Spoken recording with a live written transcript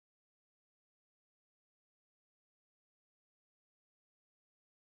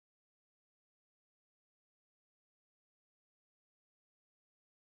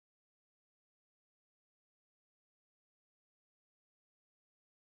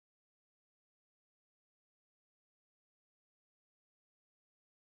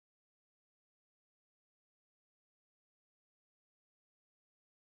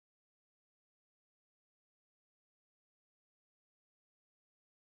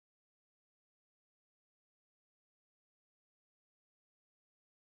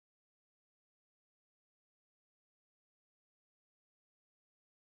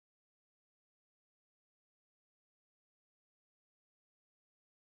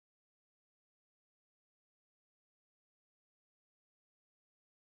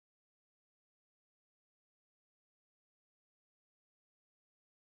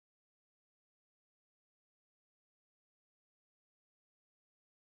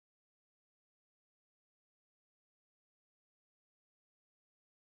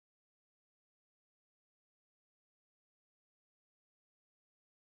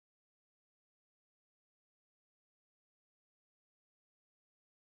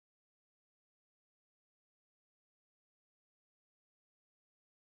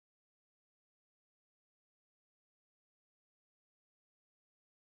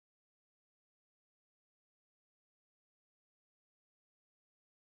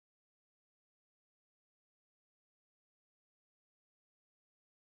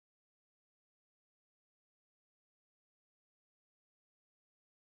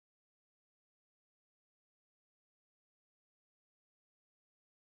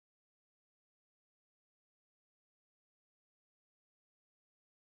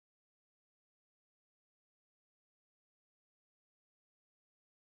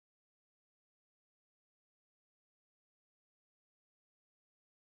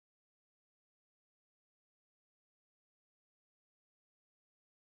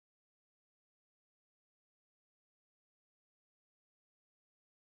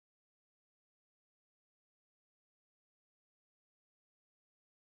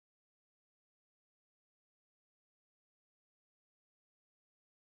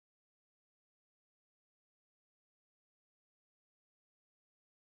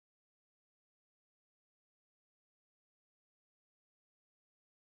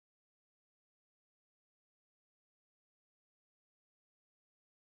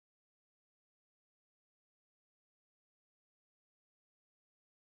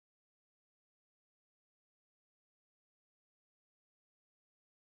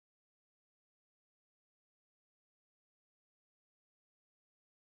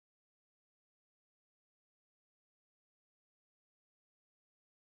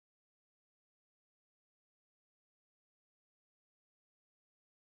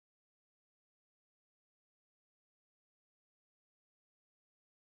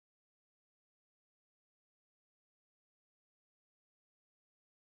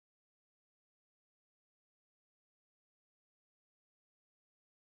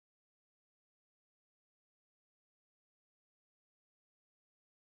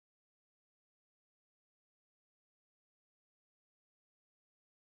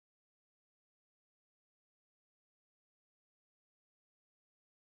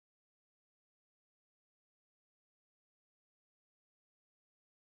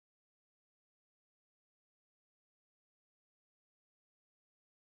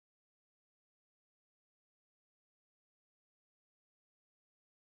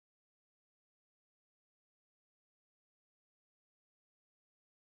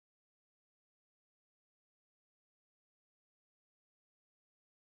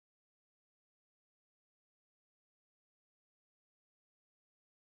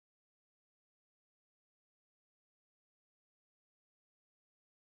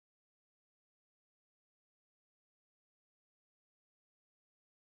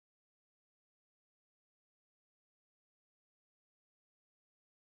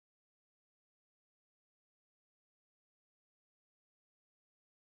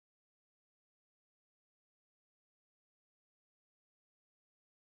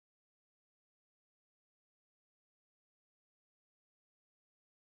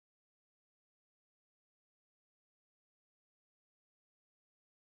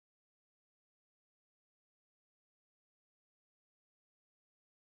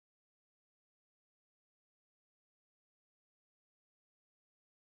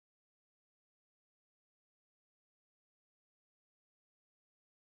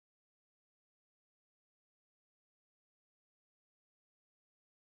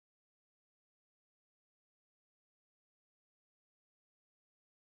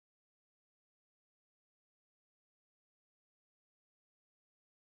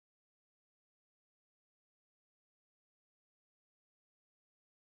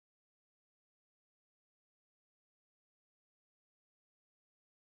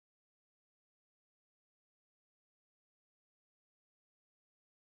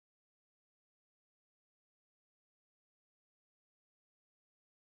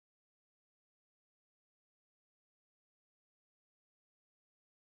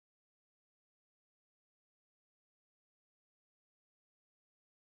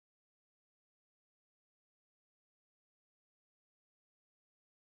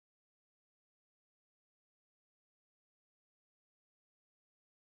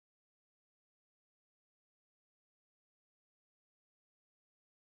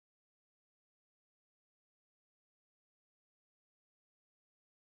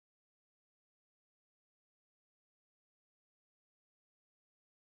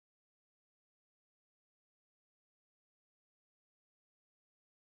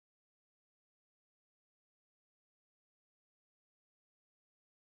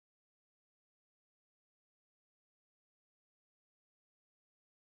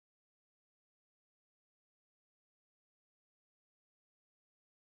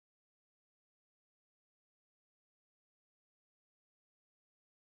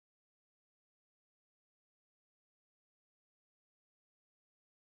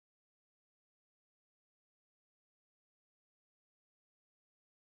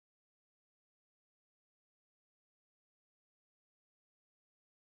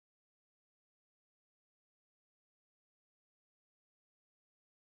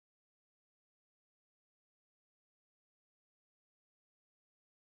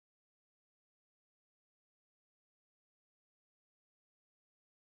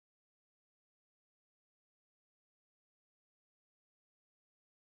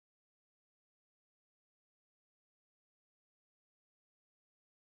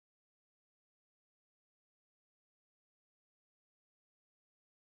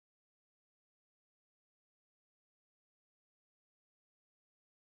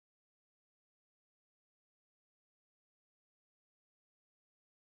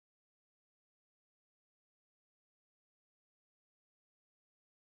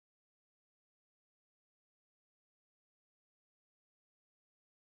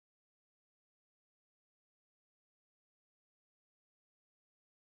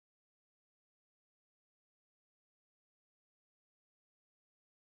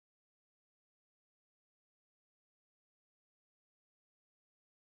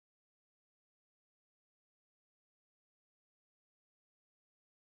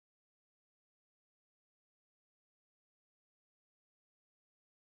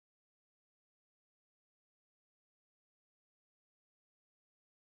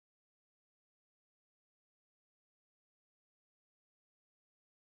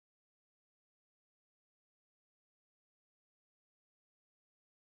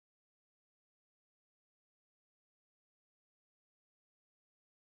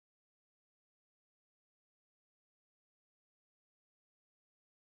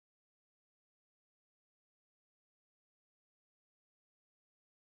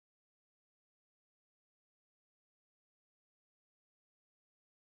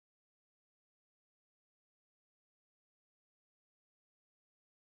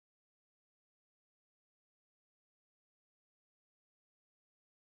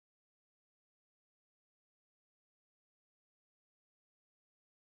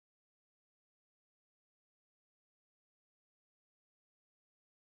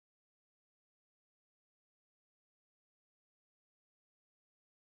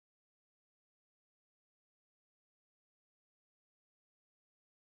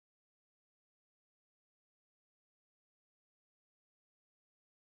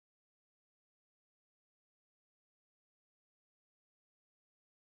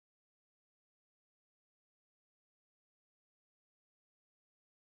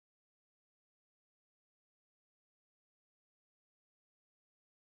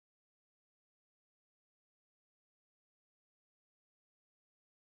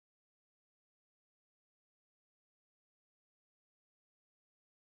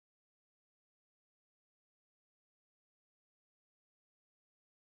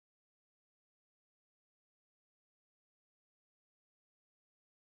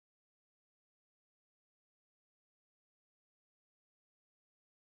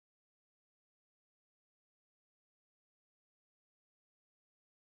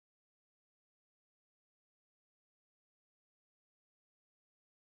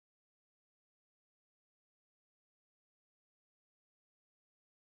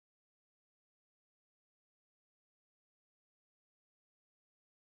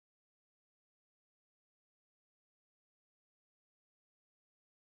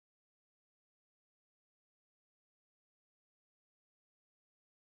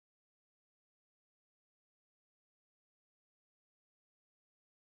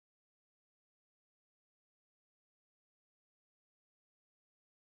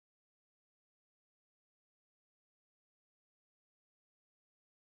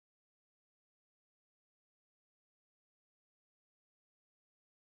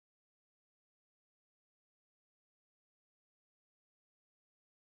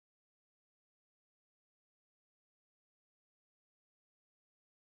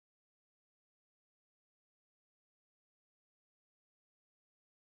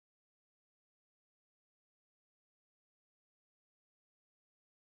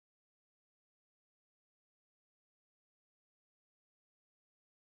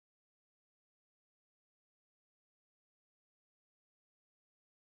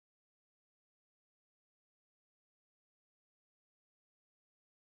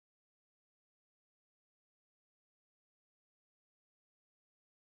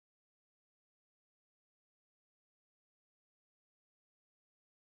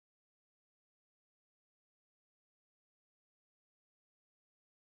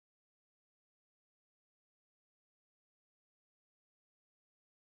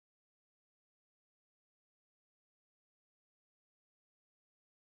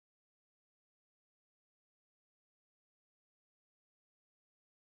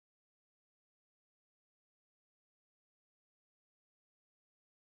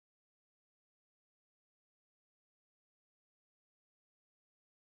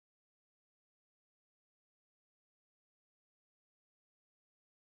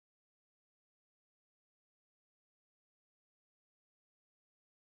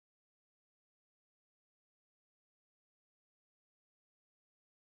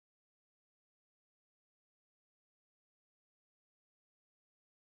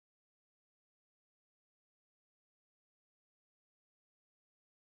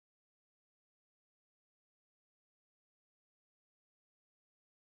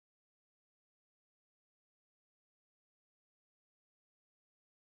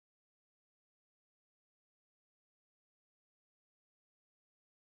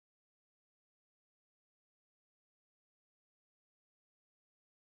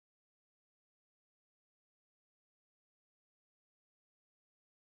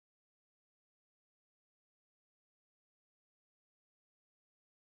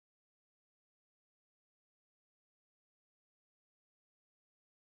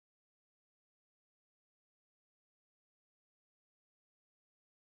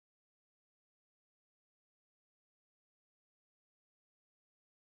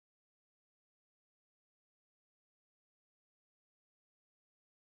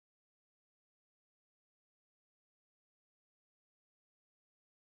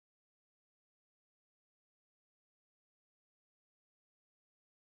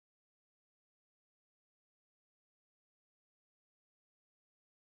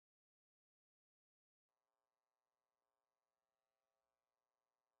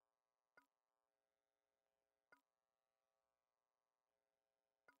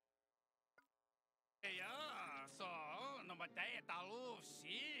Mateta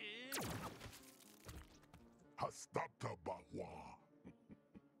Lucy. Hastata Bawa.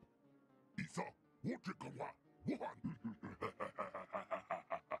 Isa, Wutikawa, Wuhan.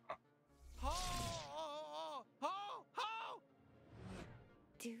 Ho! Ho! Ho!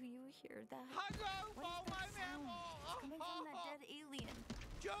 Do you hear that? Hello, What is that my sound? man. It's coming from that dead alien.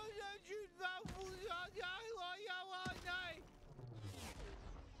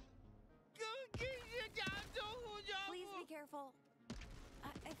 Please be careful.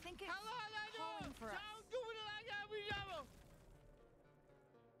 I think it's calling for us.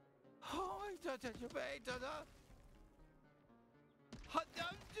 Oh,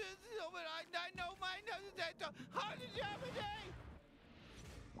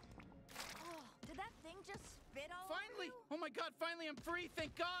 did that thing just spit all Finally! over you? Oh my god, finally I'm free,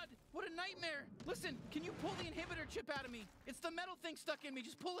 thank god! What a nightmare! Listen, can you pull the inhibitor chip out of me? It's the metal thing stuck in me,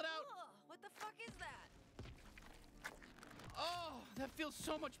 just pull it out! Ugh, what the fuck is that? Oh, that feels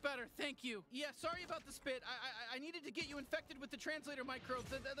so much better, thank you. Yeah, sorry about the spit. I needed to get you infected with the translator microbes.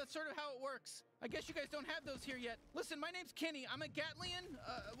 That's sort of how it works. I guess you guys don't have those here yet. Listen, my name's Kenny. I'm a Gatlian.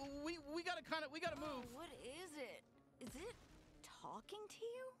 We gotta move. What is it? Is it talking to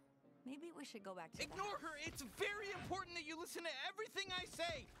you? Maybe we should go back to the Ignore house. her. It's very important that you listen to everything I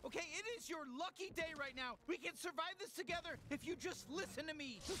say. Okay, it is your lucky day right now. We can survive this together if you just listen to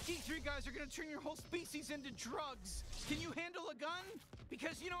me. Those G3 guys are gonna turn your whole species into drugs. Can you handle a gun?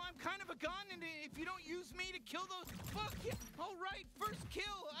 Because, you know, I'm kind of a gun, and if you don't use me to kill those... Fuck yeah! All right, first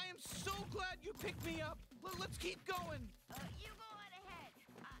kill. I am so glad you picked me up. Let's keep going. You go on ahead.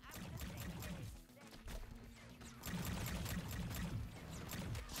 I'm gonna stay here.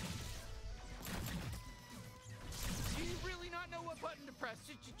 Do you really not know what button to press?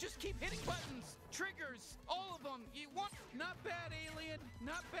 Just keep hitting buttons. Triggers. All of them. You want... Not bad, alien.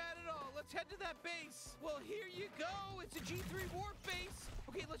 Not bad at all. Let's head to that base. Well, here you go. It's a G3 warp base.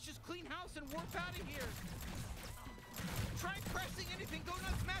 Okay, let's just clean house and warp out of here. Try pressing anything. Go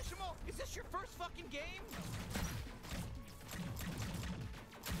nuts, smash them all. Is this your first fucking game?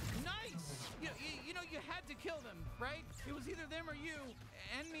 Nice! You know, you had to kill them, right? It was either them or you,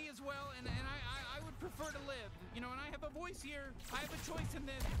 and me as well, and I would prefer to live. You know, and I have a voice here. I have a choice in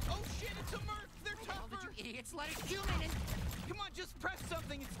this. Oh shit, it's a Merc! They're tougher! Did you idiots let it human in? Come on, just press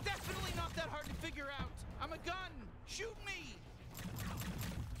something. It's definitely not that hard to figure out. I'm a gun. Shoot me!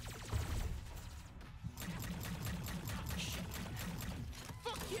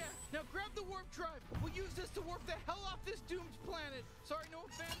 Fuck yeah! Now grab the warp drive. We'll use this to warp the hell off this doomed planet. Sorry, no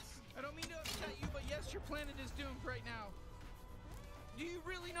offense. I don't mean to upset you, but yes, your planet is doomed right now. Do you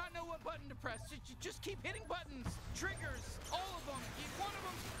really not know what button to press? Just keep hitting buttons. Triggers. All of them. One of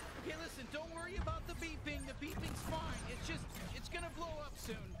them. Okay, listen, don't worry about the beeping. The beeping's fine. It's gonna blow up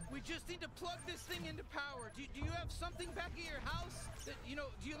soon. We just need to plug this thing into power. Do you have something back at your house? That, you know,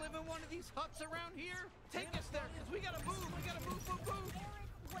 do you live in one of these huts around here? Take us there, because we gotta move. We gotta move.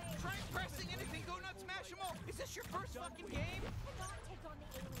 Try pressing anything. Go nuts, smash them all. Is this your first fucking game?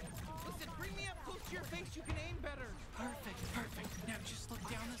 Listen, bring me up close to your face. You can aim better. Perfect. Now just look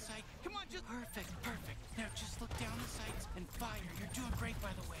down the sight. Come on, just... Perfect. Now just look down the sights and fire. You're doing great, by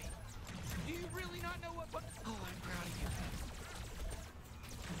the way. Do you really not know what... Oh, I'm proud of you.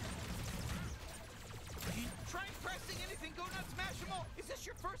 Try pressing anything. Go nuts, smash them all. Is this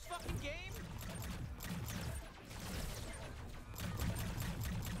your first fucking game?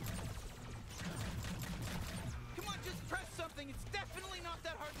 Come on, just press something. It's definitely not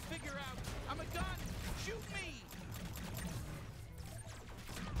that hard to figure out. I'm a gun. Shoot me.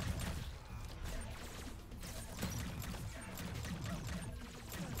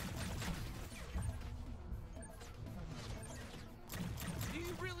 Do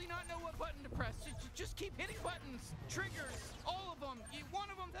you really not know what button to press? Just keep hitting buttons. Triggers. All of them. One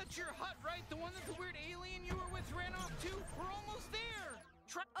of them, that's your hut, right? The one that the weird alien you were with ran off to? We're almost there.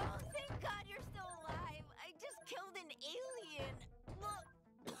 Oh, thank God you're still alive. I just killed an alien. Look,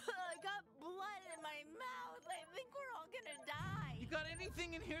 I got blood in my mouth. I think we're all gonna die. You got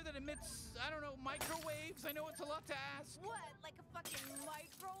anything in here that emits, I don't know, microwaves? I know it's a lot to ask. What, like a fucking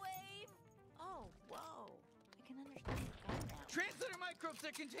microwave? Oh, whoa. I can understand the gun now. Translator microbes,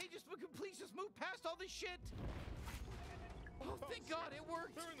 they're contagious, but please just move past all this shit. Oh, thank God, it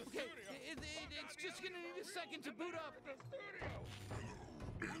worked. Okay, it's just gonna need a second to boot up.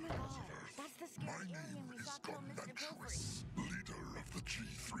 Oh my God, that's the My scary alien name we is saw kill Mr. Pilfrey. Gonlantuous, leader of the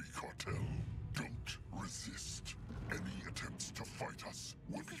G3 cartel. Don't resist. Any attempts to fight us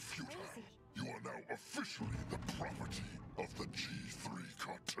will be futile. crazy. You are now officially the property of the G3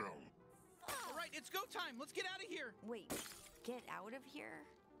 cartel. All right, it's go time. Let's get out of here. Wait, get out of here?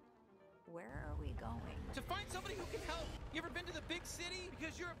 Where are we going? To find somebody who can help. You ever been to the big city?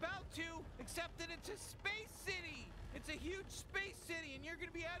 Because you're about to, except that it's a space city. It's a huge space city, and you're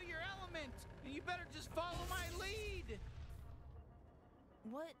gonna be out of your element. And you better just follow my lead.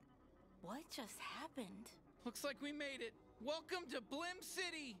 What just happened? Looks like we made it. Welcome to Blim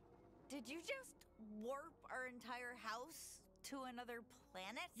City. Did you just warp our entire house to another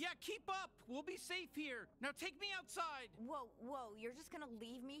planet? Yeah, keep up. We'll be safe here. Now take me outside. Whoa, you're just gonna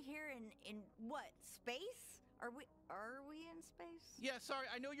leave me here in what, space? Are we in space? Yeah, sorry,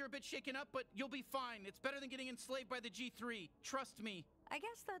 I know you're a bit shaken up, but you'll be fine. It's better than getting enslaved by the G3. Trust me. I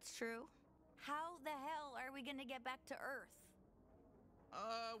guess that's true. How the hell are we gonna get back to Earth?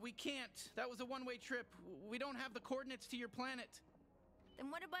 We can't. That was a one-way trip. We don't have the coordinates to your planet.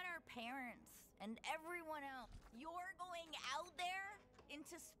 Then what about our parents and everyone else? You're going out there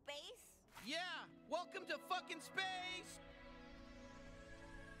into space? Yeah, welcome to fucking space!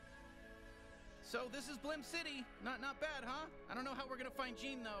 So this is Blim City. Not bad, huh? I don't know how we're gonna find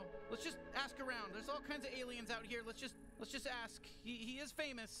Gene though. Let's just ask around. There's all kinds of aliens out here. Let's just ask. He is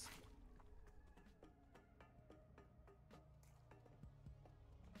famous.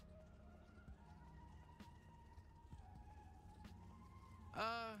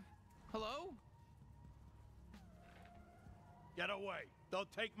 Hello? Get away. Don't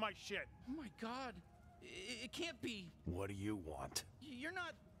take my shit. Oh my god. It can't be. What do you want? You're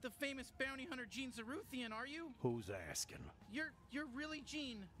not the famous bounty hunter Gene Zaruthian, are you? Who's asking? You're really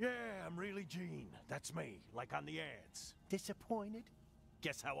Gene. Yeah, I'm really Gene. That's me, like on the ads. Disappointed?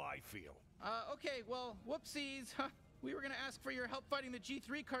 Guess how I feel. Okay, well, whoopsies. We were gonna ask for your help fighting the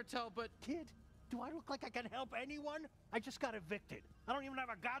G3 cartel, but... Kid, do I look like I can help anyone? I just got evicted. I don't even have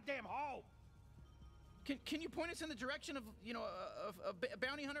a goddamn home. Can you point us in the direction of, you know, a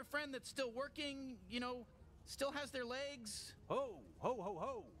bounty hunter friend that's still working, you know, still has their legs? Ho, ho, ho,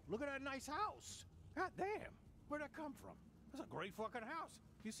 ho. Look at that nice house. God damn. Where'd that come from? That's a great fucking house.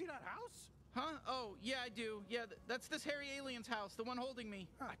 You see that house? Huh? Oh, yeah, I do. Yeah, that's this hairy alien's house, the one holding me.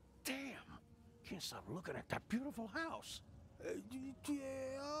 God damn. Can't stop looking at that beautiful house. Yeah,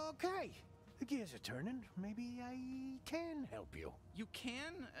 okay. The gears are turning. Maybe I can help you. You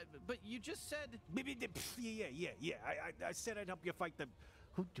can? But you just said... Yeah. I said I'd help you fight the...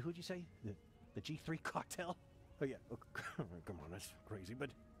 Who'd you say? The G3 cartel? Oh, yeah. Oh, come on, that's crazy, but...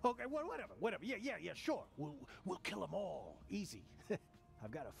 Okay, whatever. Yeah, sure. We'll kill them all. Easy.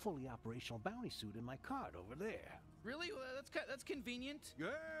 I've got a fully operational bounty suit in my cart over there. Really? Well, that's convenient. Yeah,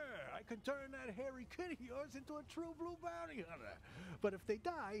 I can turn that hairy kid of yours into a true blue bounty hunter. But if they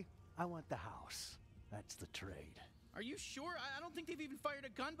die, I want the house. That's the trade. Are you sure? I don't think they've even fired a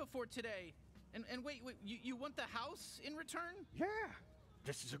gun before today. And wait, you want the house in return? Yeah,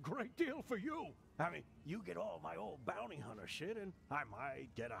 this is a great deal for you. I mean, you get all my old bounty hunter shit, and I might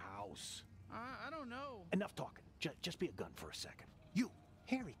get a house. I don't know. Enough talking. Just be a gun for a second. You,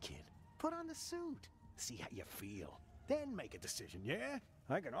 hairy kid, put on the suit. See how you feel. Then make a decision, yeah?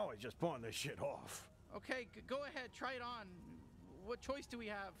 I can always just pawn this shit off. Okay, go ahead. Try it on. What choice do we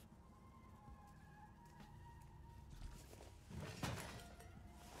have?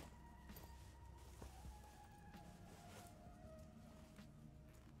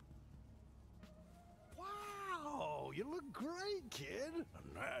 Wow, you look great, kid.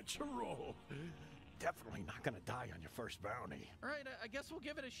 A natural. Definitely not gonna die on your first bounty. All right, I guess we'll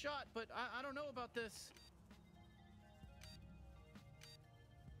give it a shot, but I don't know about this.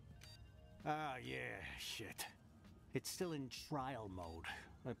 Ah, yeah, shit. It's still in trial mode.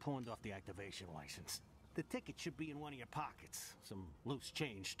 I pawned off the activation license. The ticket should be in one of your pockets. Some loose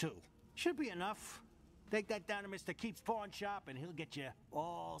change, too. Should be enough. Take that down to Mr. Keep's pawn shop and he'll get you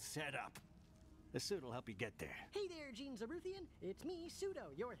all set up. The suit will help you get there. Hey there, Gene Zaruthian. It's me,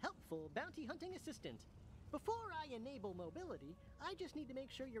 Pseudo, your helpful bounty hunting assistant. Before I enable mobility, I just need to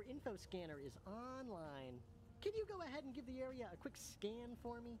make sure your info scanner is online. Can you go ahead and give the area a quick scan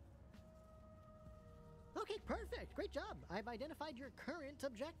for me? Okay, perfect. Great job. I've identified your current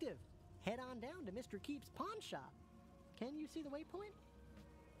objective. Head on down to Mr. Keep's pawn shop. Can you see the waypoint?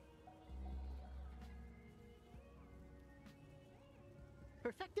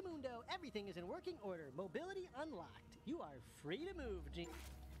 Perfectamundo, everything is in working order. Mobility unlocked. You are free to move, Gene.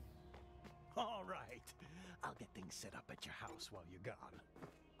 All right. I'll get things set up at your house while you're gone.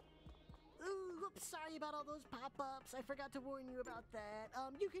 Ooh, oops, sorry about all those pop-ups. I forgot to warn you about that.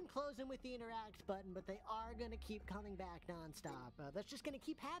 You can close them with the interact button, but they are gonna keep coming back nonstop. That's just gonna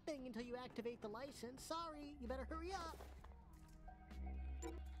keep happening until you activate the license. Sorry, you better hurry up.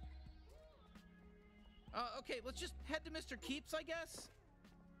 Okay, let's just head to Mr. Keep's, I guess.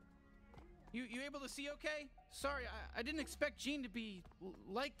 You able to see okay? Sorry, I didn't expect Gene to be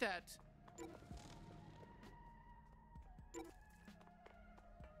like that.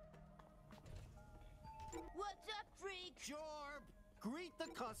 What's up, freak? Jorb, greet the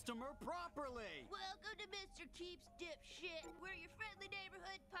customer properly. Welcome to Mr. Keeps Dipshit. We're your friendly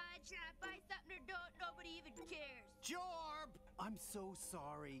neighborhood pawn shop. Buy something or don't, nobody even cares. Jorb! I'm so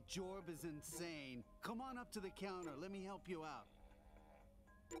sorry. Jorb is insane. Come on up to the counter. Let me help you out.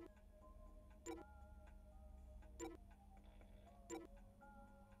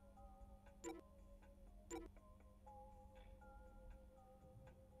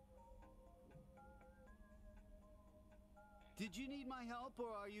 Did you need my help,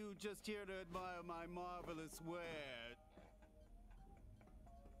 or are you just here to admire my marvelous wares?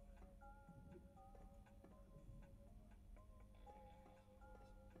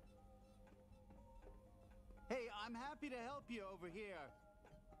 Hey, I'm happy to help you over here.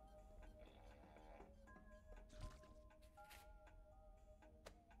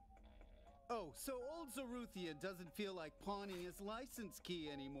 Oh, so old Zaruthian doesn't feel like pawning his license key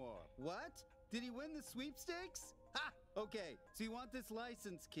anymore. What? Did he win the sweepstakes? Ha! Okay, so you want this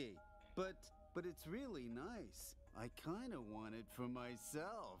license key. But it's really nice. I kinda want it for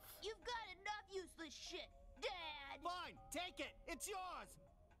myself. You've got enough useless shit, Dad! Fine, take it! It's yours!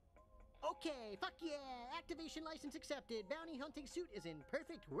 Okay, fuck yeah! Activation license accepted. Bounty hunting suit is in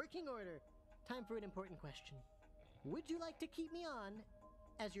perfect working order. Time for an important question. Would you like to keep me on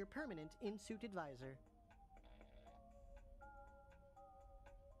as your permanent in-suit advisor?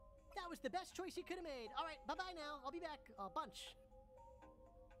 That was the best choice you could have made. All right, bye-bye now. I'll be back a bunch.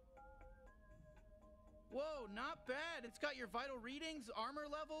 Whoa, not bad. It's got your vital readings, armor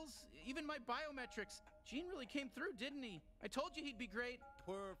levels, even my biometrics. Gene really came through, didn't he? I told you he'd be great.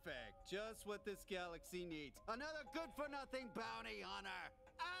 Perfect. Just what this galaxy needs. Another good-for-nothing bounty hunter.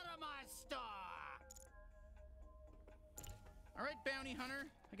 Out of my store! All right, bounty hunter.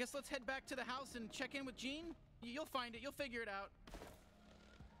 I guess let's head back to the house and check in with Gene. You'll find it. You'll figure it out.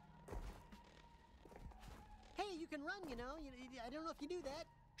 Hey, you can run, you know. I don't know if you do that.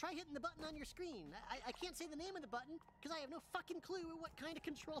 Try hitting the button on your screen. I can't say the name of the button because I have no fucking clue what kind of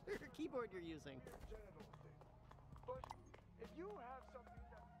controller or keyboard you're using. But if you have something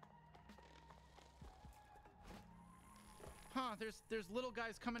that... Huh, there's little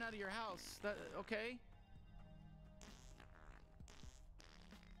guys coming out of your house. That okay?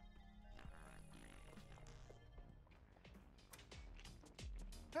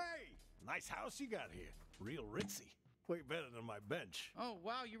 Hey! Nice house you got here. Real ritzy. Way better than my bench. Oh,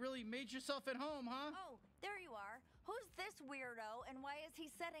 wow, you really made yourself at home, huh? Oh, there you are. Who's this weirdo, and why is he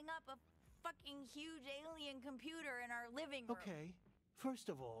setting up a fucking huge alien computer in our living room? Okay. First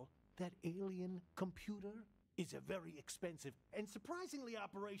of all, that alien computer is a very expensive and surprisingly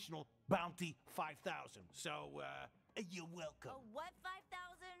operational Bounty 5000. So, you're welcome. A what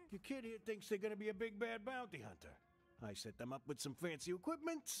 5,000? Your kid here thinks they're gonna be a big bad bounty hunter. I set them up with some fancy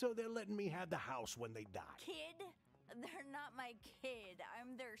equipment, so they're letting me have the house when they die. Kid? They're not my kid.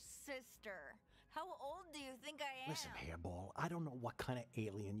 I'm their sister. How old do you think I am? Listen, Hairball, I don't know what kind of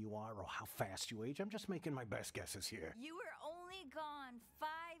alien you are or how fast you age. I'm just making my best guesses here. You were only gone 5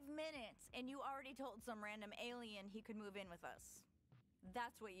 minutes, and you already told some random alien he could move in with us.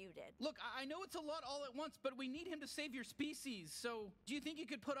 That's what you did. Look, I know it's a lot all at once, but we need him to save your species. So, do you think you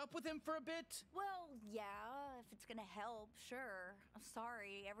could put up with him for a bit? Well, yeah, if it's gonna help, sure. I'm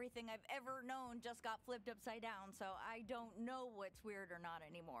sorry, everything I've ever known just got flipped upside down, so I don't know what's weird or not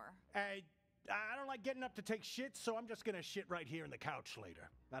anymore. I don't like getting up to take shit, so I'm just gonna shit right here in the couch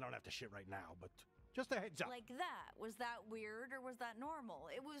later. I don't have to shit right now, but just a heads up. Like that. Was that weird or was that normal?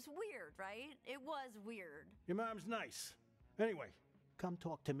 It was weird, right? It was weird. Your mom's nice. Anyway, come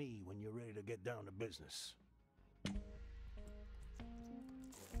talk to me when you're ready to get down to business.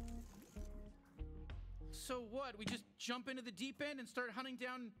 So what, we just jump into the deep end and start hunting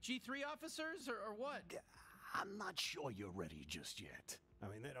down G3 officers, or what? I'm not sure you're ready just yet. I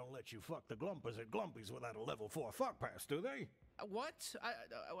mean, they don't let you fuck the Glumpers at Glumpies without a level 4 fuck pass, do they? What?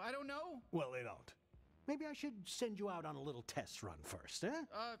 I don't know. Well, they don't. Maybe I should send you out on a little test run first,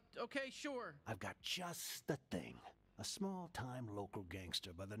 huh? Okay, sure. I've got just the thing. A small-time local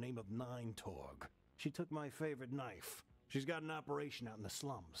gangster by the name of Nine Torg. She took my favorite knife. She's got an operation out in the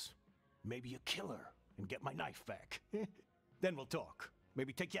slums. Maybe you kill her and get my knife back. Then we'll talk.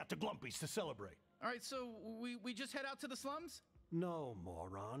 Maybe take you out to Glumpies to celebrate. All right, so we just head out to the slums? No,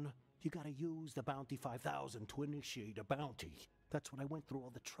 moron. You gotta use the Bounty 5000 to initiate a bounty. That's what I went through all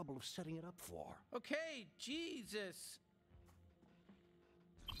the trouble of setting it up for. Okay, Jesus.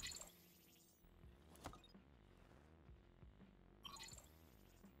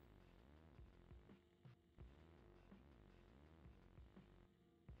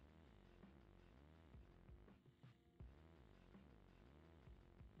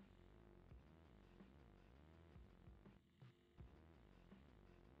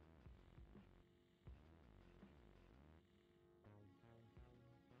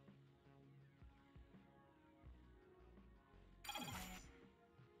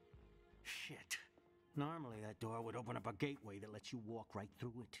 Normally, that door would open up a gateway that lets you walk right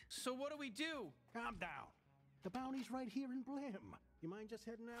through it. So what do we do? Calm down. The bounty's right here in Blim. You mind just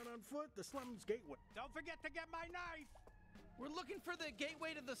heading out on foot? The slums gateway. Don't forget to get my knife! We're looking for the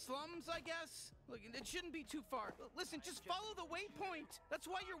gateway to the slums, I guess? Look, it shouldn't be too far. Listen, just follow the waypoint. That's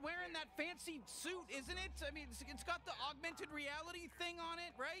why you're wearing that fancy suit, isn't it? I mean, it's got the augmented reality thing on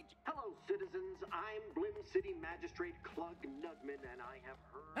it, right? Hello, citizens. I'm Blim City Magistrate Clug Nugman, and I have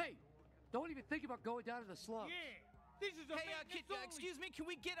heard... Hey, don't even think about going down to the slums. Yeah! This is a Hey, kid, excuse me, can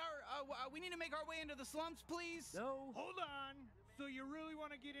we get our, we need to make our way into the slums, please? No. Hold on! So you really want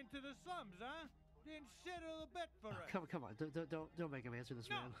to get into the slums, huh? Then settle a bet for us. Come on, don't make him answer this,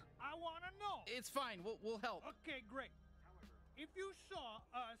 No, man. I want to know. It's fine, we'll help. Okay, great. If you saw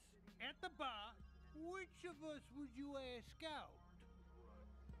us at the bar, which of us would you ask out?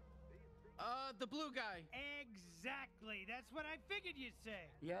 The blue guy. Exactly. That's what I figured you'd say.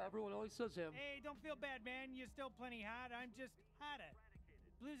 Yeah, everyone always says him. Hey, don't feel bad, man. You're still plenty hot. I'm just hotter.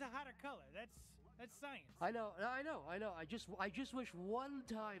 Blue's a hotter color. That's science. I know. I just wish one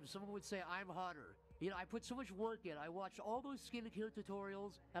time someone would say I'm hotter. You know, I put so much work in. I watched all those skincare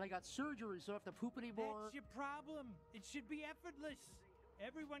tutorials, and I got surgery, so I don't have to poop anymore. That's your problem. It should be effortless.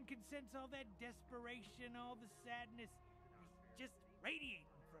 Everyone can sense all that desperation, all the sadness, just radiating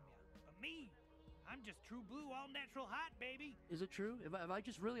from you. But me, I'm just true blue, all natural hot, baby. Is it true? Am I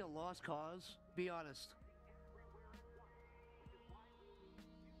just really a lost cause? Be honest.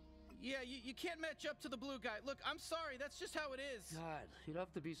 Yeah, you can't match up to the blue guy. Look, I'm sorry, that's just how it is. God, you don't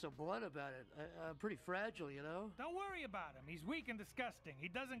have to be so blunt about it. I'm pretty fragile, you know? Don't worry about him. He's weak and disgusting. He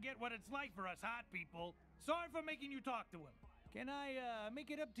doesn't get what it's like for us hot people. Sorry for making you talk to him. Can I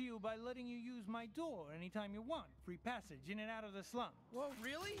make it up to you by letting you use my door anytime you want? Free passage in and out of the slum. Whoa,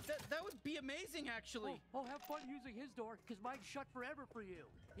 really? That would be amazing, actually. Oh, have fun using his door, because mine's shut forever for you.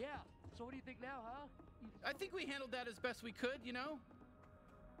 Yeah, so what do you think now, huh? I think we handled that as best we could, you know?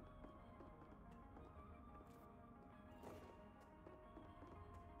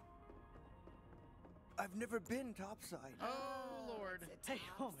 I've never been topside. Oh, Lord. Hey,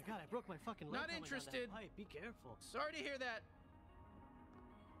 oh my god, I broke my fucking leg. Not coming down that interested. pipe. Be careful. Sorry to hear that.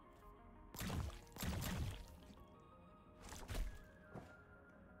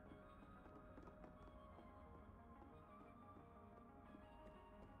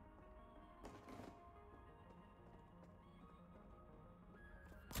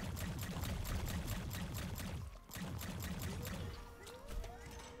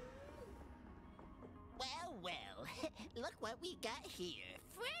 Well, look what we got here.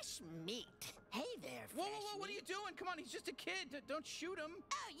 Fresh meat. Hey there, fresh Whoa, what are you doing? Come on, he's just a kid. Don't shoot him.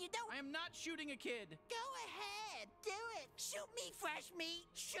 Oh, you don't... I am not shooting a kid. Go ahead, do it. Shoot me, fresh meat.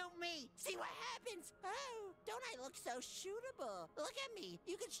 Shoot me. See what happens. Oh, don't I look so shootable? Look at me.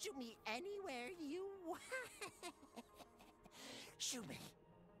 You can shoot me anywhere you want. Shoot me.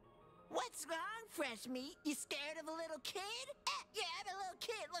 What's wrong, fresh meat? You scared of a little kid? Yeah, I'm a little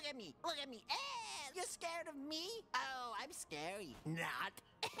kid. Look at me. Look at me. You're scared of me? Oh, I'm scary. Not.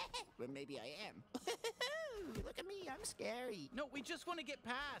 Well, maybe I am. Look at me. I'm scary. No, we just want to get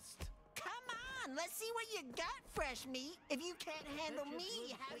past. Come on. Let's see what you got, fresh meat. If you can't handle Attention,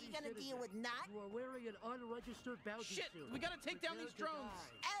 me, Blim how are you City going to deal with citizens. not? You are wearing an unregistered bounty Shit, suit. we gotta take down these Prepare to drones.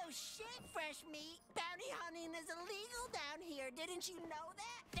 die. Oh, shit, fresh meat. Bounty hunting is illegal down here. Didn't you know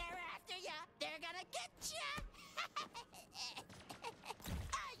that? They're after ya. They're gonna get ya.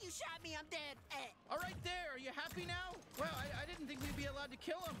 Ah, you shot me. I'm dead. All right, there. Are you happy now? Well, I didn't think we'd be allowed to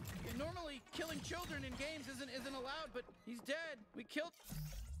kill him. Normally, killing children in games isn't allowed, but he's dead. We killed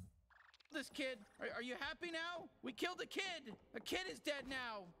this kid. Are you happy now? We killed a kid. A kid is dead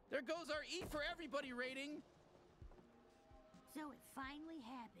now. There goes our E for everybody rating. So it finally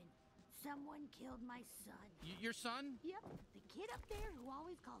happened. Someone killed my son. Your son? Yep, the kid up there who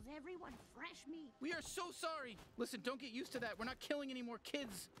always calls everyone fresh meat. We are so sorry. Listen, don't get used to that. We're not killing any more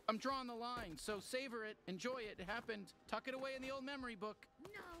kids. I'm drawing the line, so savor it, enjoy it. It happened. Tuck it away in the old memory book.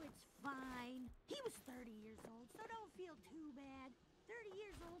 No, it's fine. He was 30 years old, so don't feel too bad. 30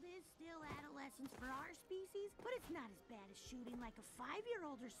 years old is still adolescence for our species, but it's not as bad as shooting like a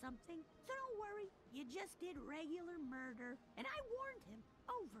 5-year-old or something. So don't worry, you just did regular murder. And I warned him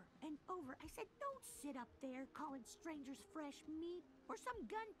over and over. I said, don't sit up there calling strangers fresh meat, or some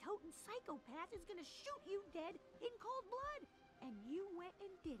gun-toting psychopath is gonna shoot you dead in cold blood. And you went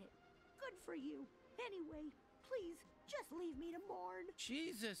and did it. Good for you. Anyway, please, just leave me to mourn.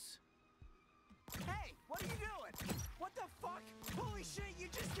 Jesus. Hey, what are you doing? What the fuck? Holy shit, you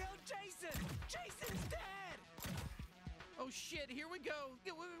just killed Jason! Jason's dead! Oh shit, here we go.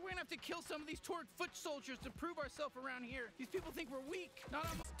 We're gonna have to kill some of these Torg foot soldiers to prove ourselves around here. These people think we're weak. Not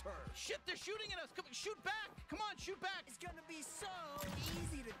on Shit, they're shooting at us. Come on, shoot back. Come on, shoot back. It's gonna be so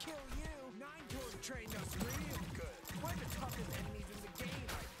easy to kill you. Nine Torg trained us real good. We're the toughest enemies in the game,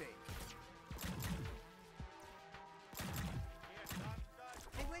 I think.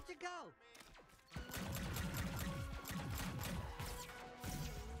 Hey, where'd you go?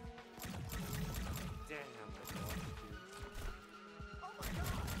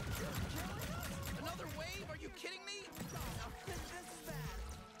 Another wave? Are you kidding me? This is bad.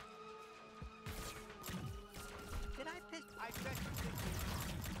 Did I piss? I bet you did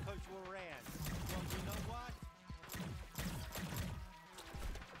because you ran. Well, you know what?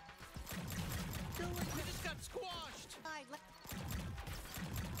 We just got squashed.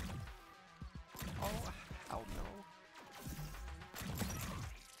 Oh, hell no.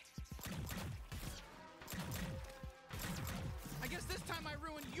 I guess this time I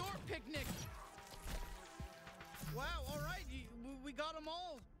ruined your picnic. Wow, all right, we got them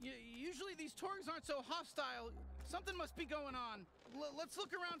all. Usually these Torgs aren't so hostile. Something must be going on. Let's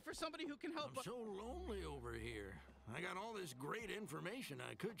look around for somebody who can help. I'm so lonely over here. I got all this great information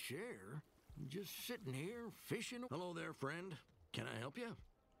I could share. I'm just sitting here, fishing. Hello there, friend. Can I help you?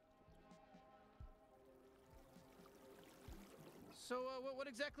 So, what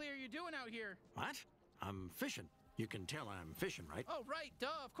exactly are you doing out here? What? I'm fishing. You can tell I'm fishing, right? Oh, right, duh,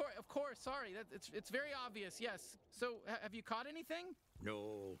 of course, sorry. It's very obvious, yes. So, have you caught anything?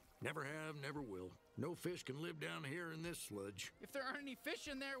 No, never have, never will. No fish can live down here in this sludge. If there aren't any fish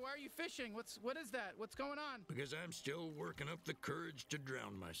in there, why are you fishing? What is that? What's going on? Because I'm still working up the courage to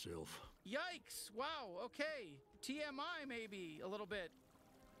drown myself. Yikes, wow, okay. TMI, maybe, a little bit.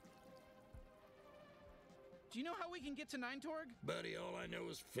 Do you know how we can get to Nine Torg? Buddy, all I know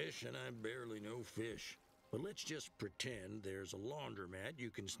is fish, and I barely know fish. But let's just pretend there's a laundromat you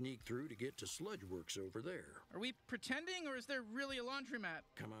can sneak through to get to Sludge Works over there. Are we pretending, or is there really a laundromat?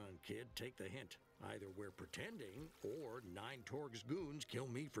 Come on, kid, take the hint. Either we're pretending, or Nine Torg's goons kill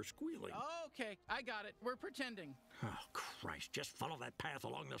me for squealing. Oh, okay, I got it. We're pretending. Oh, Christ, just follow that path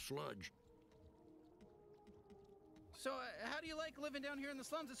along the sludge. So, how do you like living down here in the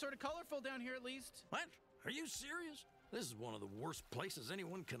slums? It's sort of colorful down here, at least. What? Are you serious? This is one of the worst places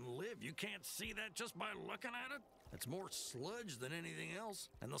anyone can live. You can't see that just by looking at it. It's more sludge than anything else,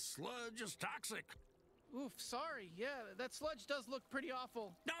 and the sludge is toxic. Oof, sorry. Yeah, that sludge does look pretty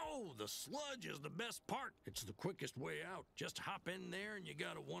awful. No, the sludge is the best part. It's the quickest way out. Just hop in there and you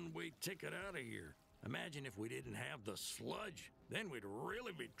got a one-way ticket out of here. Imagine if we didn't have the sludge. Then we'd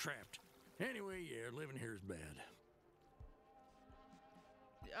really be trapped. Anyway, yeah, living here is bad.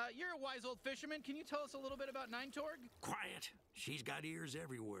 You're a wise old fisherman. Can you tell us a little bit about Nine Torg? Quiet. She's got ears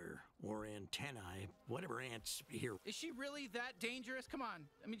everywhere. Or antennae. Whatever ants hear. Is she really that dangerous? Come on.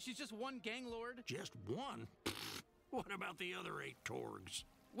 I mean, she's just one gang lord. Just one? What about the other 8 Torgs?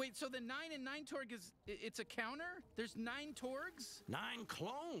 Wait, so the 9 in Nine Torg it's a counter? There's 9 Torgs? 9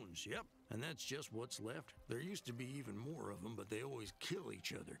 clones, yep. And that's just what's left. There used to be even more of them, but they always kill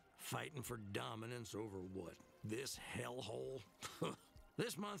each other. Fighting for dominance over what? This hellhole?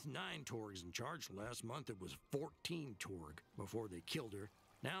 This month, 9 Torgs in charge. Last month, it was 14 Torg before they killed her.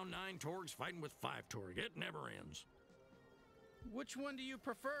 Now 9 Torgs fighting with 5 Torg. It never ends. Which one do you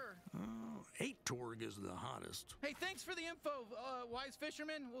prefer? 8 Torg is the hottest. Hey, thanks for the info, wise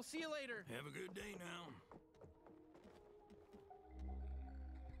fisherman. We'll see you later. Have a good day now.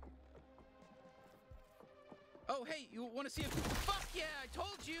 Oh, hey, you want to see a... Fuck yeah, I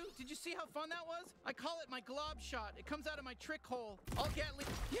told you! Did you see how fun that was? I call it my glob shot. It comes out of my trick hole. I'll get...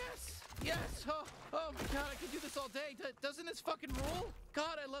 Yes! Yes! Oh my god, I could do this all day. Doesn't this fucking rule?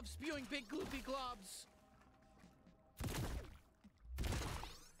 God, I love spewing big gloopy globs.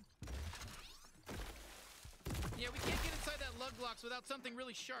 Yeah, we can't get inside that lug box without something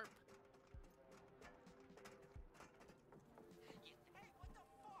really sharp.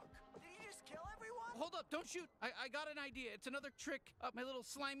 Hold up, don't shoot. I got an idea. It's another trick up my little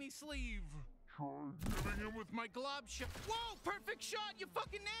slimy sleeve. Try getting him with my glob shot. Whoa, perfect shot. You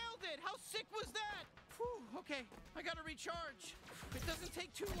fucking nailed it. How sick was that? Whew, okay, I gotta recharge. It doesn't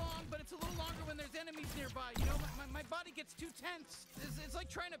take too long, but it's a little longer when there's enemies nearby. You know, my body gets too tense. It's like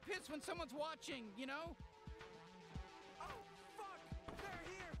trying to piss when someone's watching, you know? Oh, fuck! They're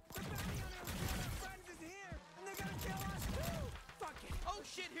here! The bounty hunter who killed our friends is here! And they're gonna kill us too! Fuck it! Oh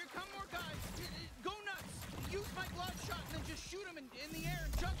shit, here come more guys! Go nuts! Use my glove shot and then just shoot them in the air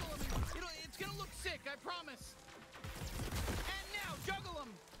and juggle them. It's gonna look sick, I promise. And now, juggle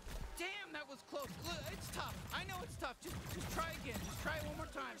them! Damn, that that was close. Look, it's tough. I know it's tough. Just try again. Just try it one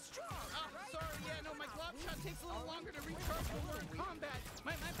more time. Sorry, yeah, no, my glove shot takes a little longer to recharge when we're in combat.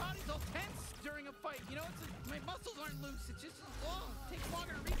 My body's all tense during a fight. You know, my muscles aren't loose. It's just long. It takes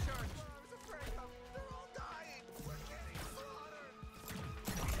longer to recharge. I was afraid of. They're all dying. We're getting slaughtered.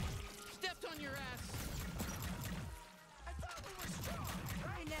 Stepped on your ass. I thought we were strong.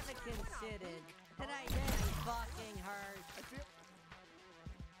 I never considered that I really fucking hurt. I feel...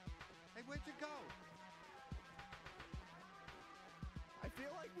 Hey, where'd you go? I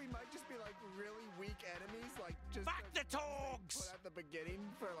feel like we might just be like really weak enemies, like just Fuck the Torgs! put at the beginning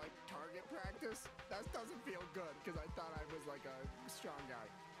for like target practice. That doesn't feel good because I thought I was like a strong guy.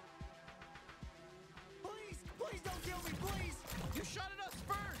 Please don't kill me, please. You shot at us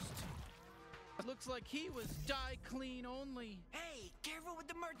first. Looks like he was die clean only. Hey, careful with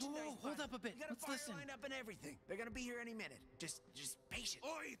the merchandise. Whoa, hold up a bit. You got a Let's fire listen. lined up and everything. They're gonna be here any minute. Just patient.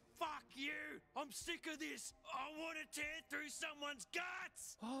 Oi, fuck you! I'm sick of this! I want to tear through someone's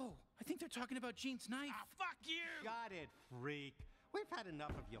guts! Oh, I think they're talking about Gene's knife. Ah, fuck you! Got it, freak. We've had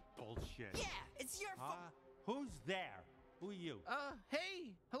enough of your bullshit. Yeah, it's your fault. Who's there? Who are you?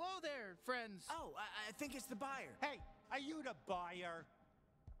 Hey, hello there, friends. Oh, I think it's the buyer. Hey, are you the buyer?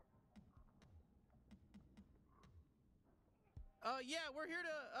 Yeah, we're here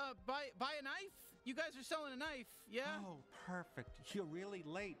to buy a knife. You guys are selling a knife, yeah? Oh, perfect. You're really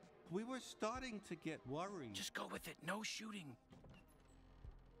late. We were starting to get worried. Just go with it. No shooting.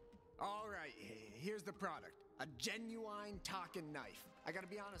 All right, here's the product. A genuine talking knife. I gotta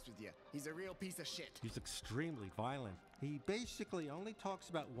be honest with you, he's a real piece of shit. He's extremely violent. He basically only talks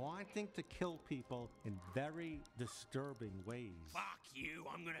about wanting to kill people in very disturbing ways. Fuck you,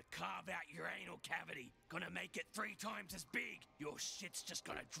 I'm gonna carve out your anal cavity. Gonna make it 3 times as big. Your shit's just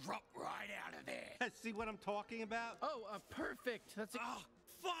gonna drop right out of there. See what I'm talking about? Oh, perfect. That's Oh,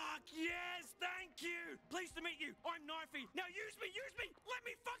 fuck yes, thank you. Pleased to meet you. I'm Knifey. Now use me. Let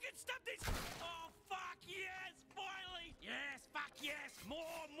me fucking stab this. Oh, fuck yes, finally. Yes, fuck yes. More.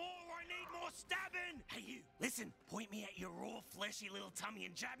 I need more stabbing. Hey, you, listen. Point me at your raw, fleshy little tummy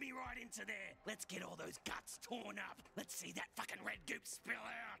and jab me right into there. Let's get all those guts torn up. Let's see that fucking red goop spill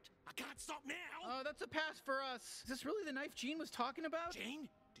out. I can't stop now. that's a pass for us. Is this really the knife Gene was talking about? Gene?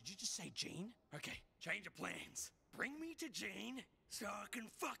 Did you just say Gene? Okay, change of plans. Bring me to Gene so I can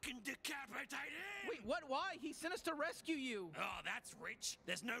fucking decapitate him! Wait, what? Why? He sent us to rescue you. Oh, that's rich.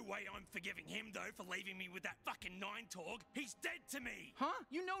 There's no way I'm forgiving him, though, for leaving me with that fucking Nine-Torg. He's dead to me! Huh?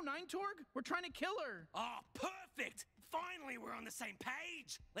 You know Nine-Torg? We're trying to kill her. Oh, perfect! Finally, we're on the same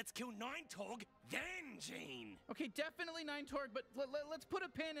page! Let's kill Nine-Torg, then Gene! Okay, definitely Nine-Torg, but let's put a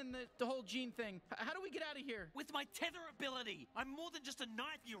pin in the whole Gene thing. How do we get out of here? With my tether ability! I'm more than just a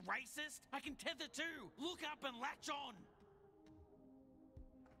knife, you racist! I can tether too! Look up and latch on!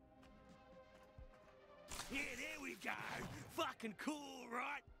 Yeah, there we go! Fucking cool,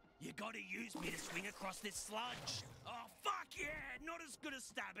 right? You gotta use me to swing across this sludge. Oh, fuck yeah! Not as good as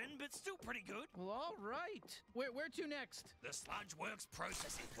stabbing, but still pretty good. Well, all right. Where to next? The Sludge Works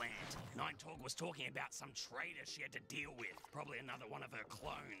processing plant. Nine-Torg was talking about some traitor she had to deal with. Probably another one of her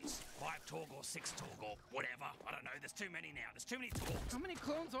clones. 5-Torg or 6-Torg or whatever. I don't know. There's too many now. There's too many Torgs. How many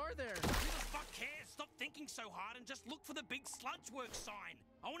clones are there? Who the fuck cares? Stop thinking so hard and just look for the big Sludge Works sign.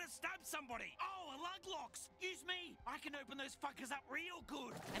 I want to stab somebody. Oh, a lug locks. Use me. I can open those fuckers up real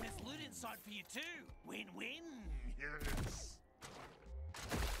good. And there's loot inside for you too. Win-win. Yes.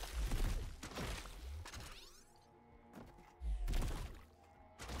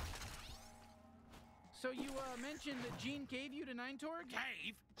 So you mentioned that Gene gave you to Nine-Torg?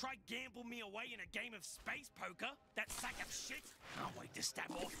 Gave? Tried gamble me away in a game of space poker? That sack of shit? Can't wait to stab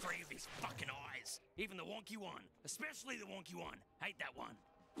all 3 of his fucking eyes. Even the wonky one. Especially the wonky one. Hate that one.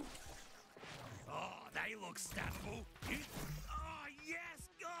 Oh, they look stabbable. Oh, yes!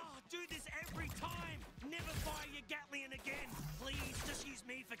 Oh, do this every time! Never fire your Gatlian again! Please, just use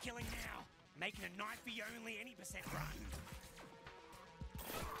me for killing now. Making a knifey only any % run.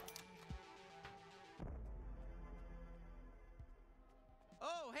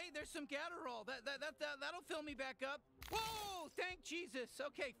 Oh, hey, there's some Gatterall. That'll fill me back up. Whoa, thank Jesus.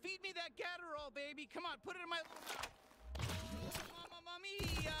 Okay, feed me that Gatterall, baby. Come on, put it in my... Mamma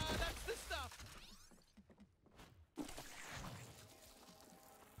mia, that's the stuff.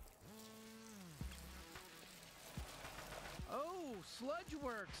 Oh, Sludge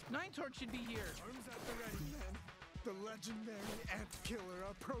Works. Nine-Torg should be here. Arms at the ready, man. The legendary ant killer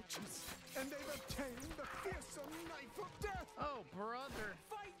approaches, and they've obtained the fearsome knife of death. Oh, brother.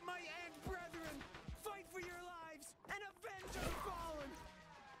 Fight, my ant brethren! Fight for your lives and avenge our fallen!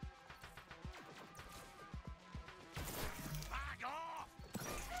 Fuck off!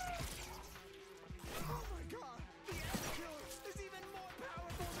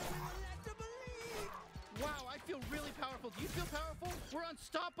 We're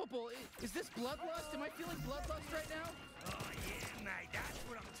unstoppable. Is this bloodlust? Am I feeling bloodlust right now? Oh, yeah, mate. That's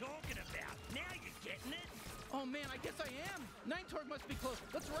what I'm talking about. Now you're getting it. Oh, man, I guess I am. Ninetorg must be close.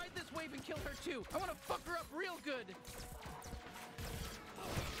 Let's ride this wave and kill her, too. I want to fuck her up real good.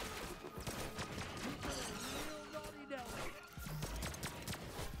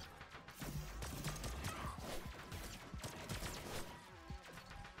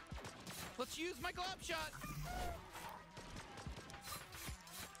 Let's use my glob shot.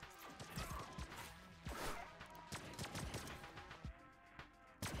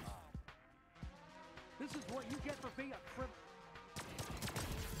 This is what you get for being a criminal.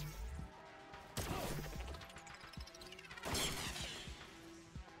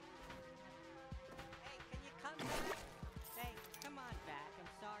 Hey, can you come back? Hey, come on back. I'm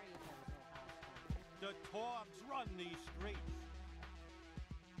sorry you never know how it's done. The Torgs run these streets.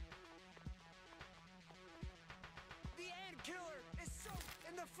 The Ant Killer is soaked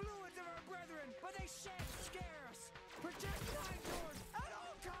in the fluids of our brethren, but they shan't scare us. Protect Ninetorg at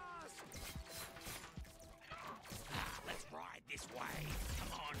all costs. Let's ride this way.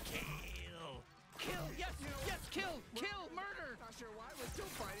 Come on, kill. Kill, yes, yes, kill, murder. Not sure why we're still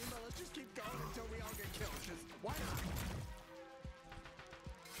fighting, but let's just keep going until we all get killed. Just why not?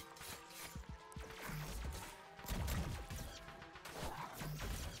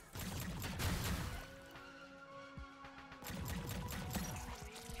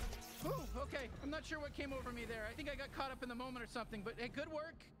 Ooh, okay. I'm not sure what came over me there. I think I got caught up in the moment or something, but hey, good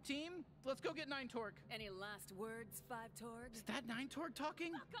work, team. Let's go get Ninetorg. Any last words, Five Torg? Is that Ninetorg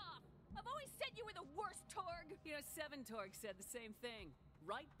talking? Fuck off! I've always said you were the worst Torg! You know, Seven Torg said the same thing.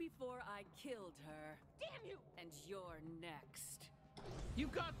 Right before I killed her. Damn you! And you're next. You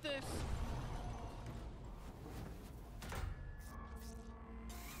got this!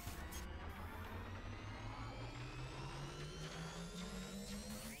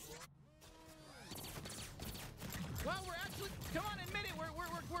 Well, we're actually... Come on, admit it!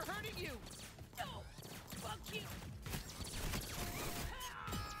 We're hurting you! No! Fuck you!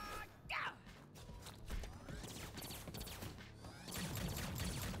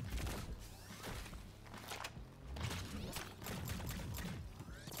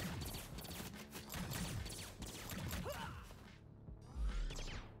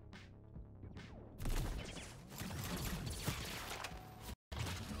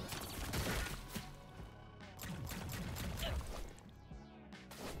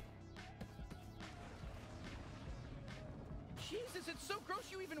 Jesus, it's so gross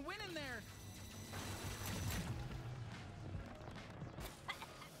you even went in there!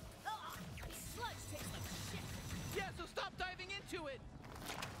 Sludge tastes like shit! Yeah, so stop diving into it!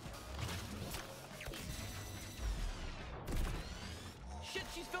 Shit,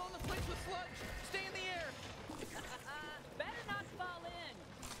 she's filling the place with sludge! Stay in the air! Better not fall in!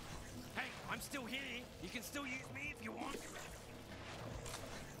 Hey, I'm still here. You can still use me if you want.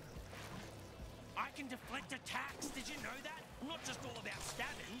 I can deflect attacks. Did you know that? I'm not just all about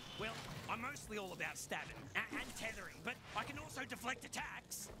stabbing. Well, I'm mostly all about stabbing and tethering, but I can also deflect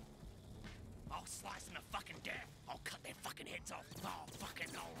attacks. I'll slice them to fucking death. I'll cut their fucking heads off. I'll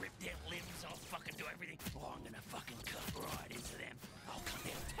rip their limbs. I'll fucking do everything. Oh, I'm gonna fucking cut right into them. I'll cut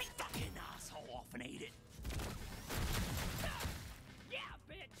their fucking asshole off and eat it. Yeah,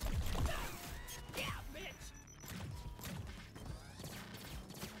 bitch! Yeah, bitch!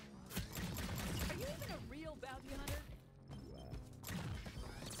 Are you even a real bounty hunter?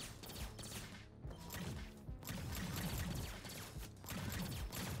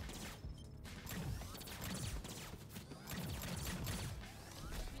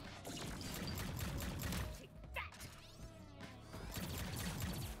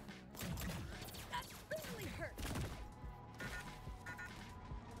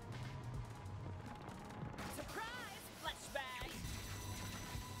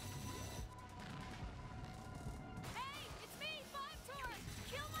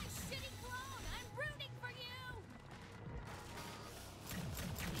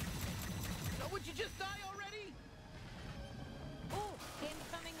 Would you just die already? Ooh,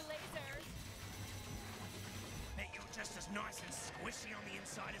 incoming lasers. Bet you're just as nice and squishy on the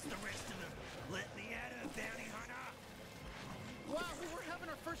inside as the rest of them. Let me at her, bounty hunter. Wow, we're having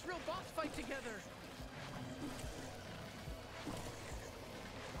our first real boss fight together.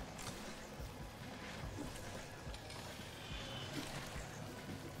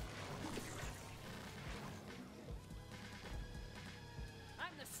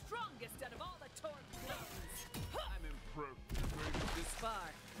 I'm the strongest out of all the Torg clones. I'm impressed. This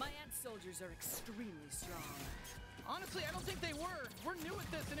far, my ant soldiers are extremely strong. Honestly, I don't think they were. We're new at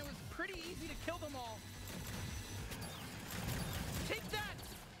this, and it was pretty easy to kill them all. Take that!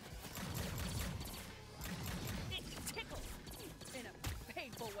 It tickles in a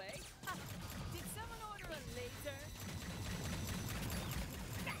painful way. Did someone order a laser?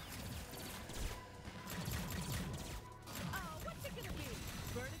 What's it gonna be?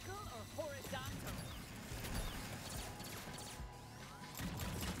 Vertical or horizontal?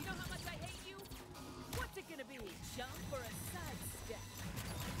 You know how much I hate you? What's it gonna be? Jump or a sidestep?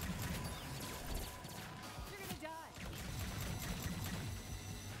 You're gonna die.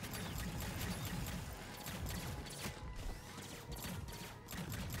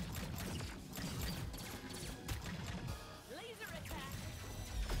 Laser attack.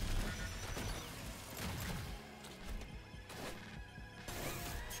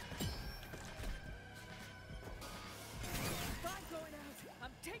 If I'm going out,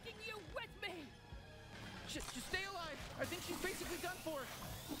 I'm taking you with me. Just stay alive. I think she's basically done for.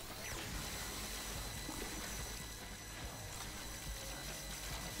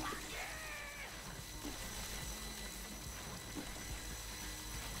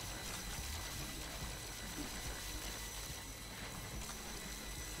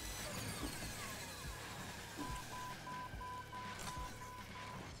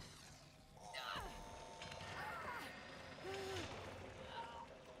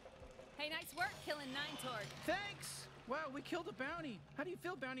 Hey, nice work killing Nine Torg. Thanks! Wow, we killed a bounty. How do you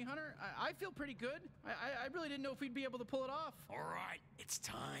feel, bounty hunter? I feel pretty good. I really didn't know if we'd be able to pull it off. All right, it's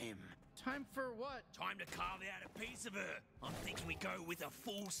time. Time for what? Time to carve out a piece of her. I'm thinking we go with a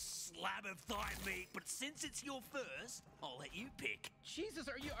full slab of thigh meat, but since it's your first, I'll let you pick. Jesus,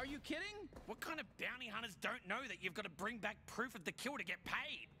 are you kidding? What kind of bounty hunters don't know that you've got to bring back proof of the kill to get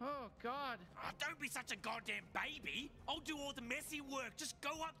paid? Oh, God. Oh, don't be such a goddamn baby. I'll do all the messy work. Just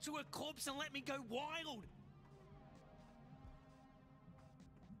go up to a corpse and let me go wild.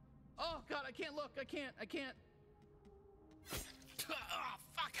 Oh, God, I can't look. I can't. Oh,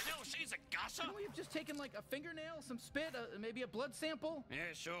 fuck hell, she's a gusher. Couldn't we have just taken, like, a fingernail, some spit, maybe a blood sample?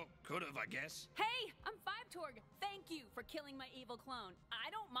 Yeah, sure. Could have, I guess. Hey, I'm Five Torg. Thank you for killing my evil clone.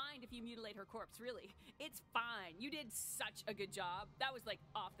 I don't mind if you mutilate her corpse, really. It's fine. You did such a good job. That was, like,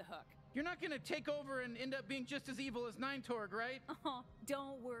 off the hook. You're not gonna take over and end up being just as evil as Nine Torg, right? Oh,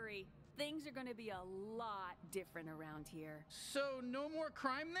 don't worry. Things are gonna be a lot different around here. So, no more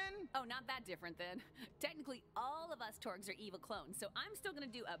crime then? Oh, not that different then. Technically, all of us Torgs are evil clones, so I'm still gonna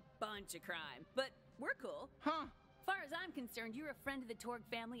do a bunch of crime. But we're cool. Huh? Far as I'm concerned, you're a friend of the Torg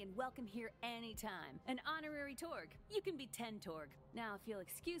family and welcome here anytime. An honorary Torg. You can be 10 Torg. Now, if you'll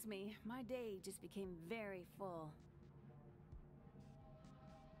excuse me, my day just became very full.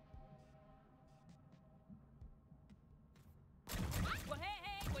 Well,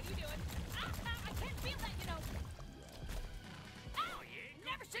 hey, what are you doing? I can't feel that, you know. Ow!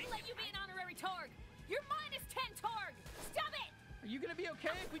 Never should let you be an honorary Torg. You're minus 10 Torg. Stop it! Are you gonna be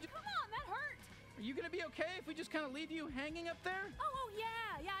okay if we just... Come on, that hurt. Are you gonna be okay if we just kind of leave you hanging up there? Oh,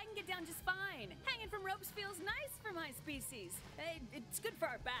 yeah, I can get down just fine. Hanging from ropes feels nice for my species. Hey, it's good for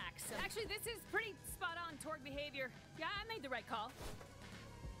our backs. Actually, this is pretty spot-on Torg behavior. Yeah, I made the right call.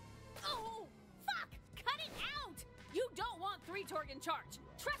 Oh, fuck! Cut it out! You don't want 3 Torg in charge.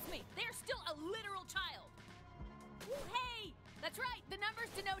 Trust me, they're still a literal child. Hey! That's right, the numbers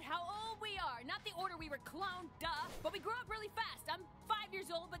denote how old we are, not the order we were cloned, duh. But we grow up really fast. I'm 5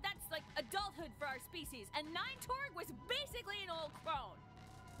 years old, but that's like adulthood for our species. And 9 Torg was basically an old crone.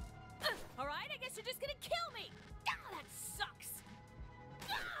 All right, I guess you're just gonna kill me. Ah, that sucks.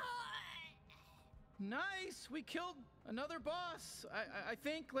 Nice, we killed another boss. I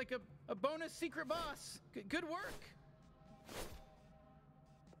think like a bonus secret boss. Good work.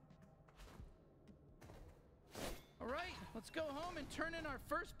 All right, let's go home and turn in our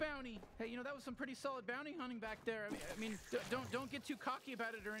first bounty. Hey, you know, that was some pretty solid bounty hunting back there. I mean, don't get too cocky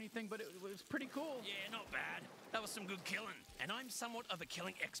about it or anything, but it was pretty cool. Yeah, not bad. That was some good killing. And I'm somewhat of a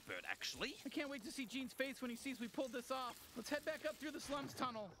killing expert, actually. I can't wait to see Gene's face when he sees we pulled this off. Let's head back up through the slums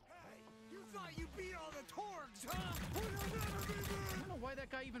tunnel. Hey, you thought you beat all the Torgs, huh? Well, you'll never be I don't know why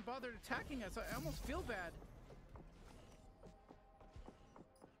that guy even bothered attacking us. I almost feel bad.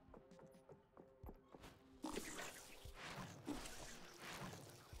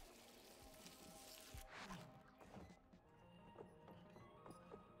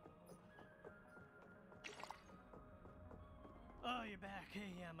 Oh, you're back.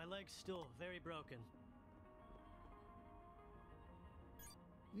 Hey, yeah, my leg's still very broken.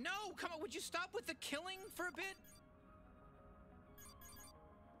 No, come on, would you stop with the killing for a bit?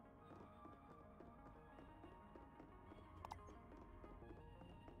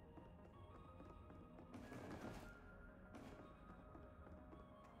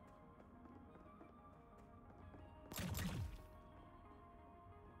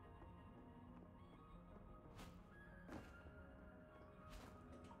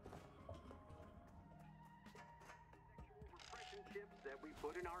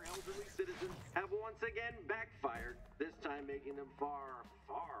 put in our elderly citizens have once again backfired, this time making them far,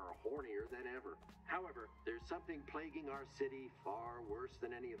 far hornier than ever. However, there's something plaguing our city far worse than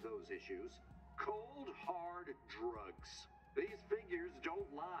any of those issues. Cold, hard drugs. These figures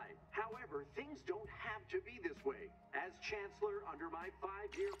don't lie. However, things don't have to be this way. As Chancellor, under my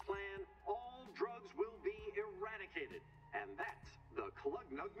 5-year plan, all drugs will be eradicated. And that's the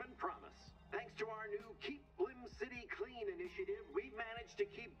Clugnugman promise. Thanks to our new Keep Blim City Clean initiative, we've managed to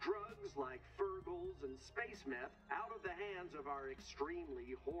keep drugs like Fergals and space meth out of the hands of our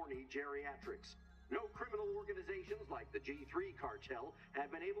extremely horny geriatrics. No criminal organizations like the G3 cartel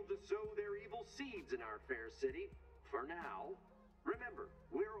have been able to sow their evil seeds in our fair city. For now. Remember,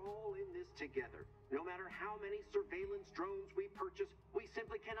 we're all in this together. No matter how many surveillance drones we purchase, we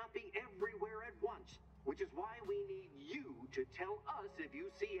simply cannot be everywhere at once. Which is why we need you to tell us if you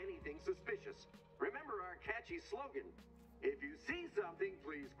see anything suspicious. Remember our catchy slogan. If you see something,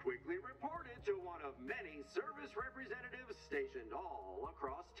 please quickly report it to one of many service representatives stationed all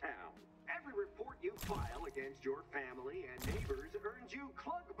across town. Every report you file against your family and neighbors earns you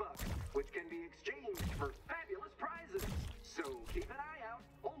Clug Bucks, which can be exchanged for fabulous prizes. So keep an eye out.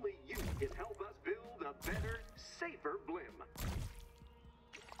 Only you can help us build a better, safer Blim.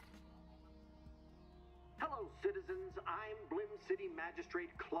 Hello, citizens. I'm Blim City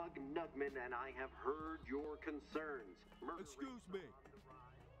Magistrate Clug Nugman, and I have heard your concerns. Excuse me.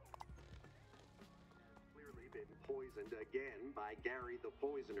 Clearly been poisoned again by Gary the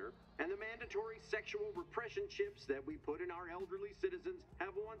Poisoner, and the mandatory sexual repression chips that we put in our elderly citizens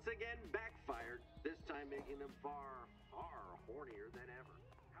have once again backfired, this time making them far, far hornier than ever.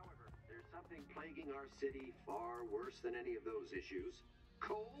 However, there's something plaguing our city far worse than any of those issues.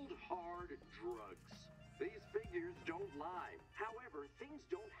 Cold, hard drugs. These figures don't lie. However, things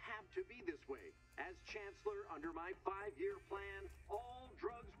don't have to be this way. As Chancellor, under my 5-year plan, all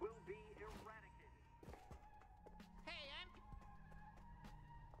drugs will be eradicated. Hey, I'm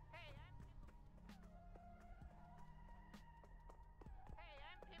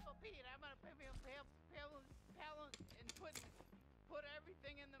Pimple Pete. I'm gonna and put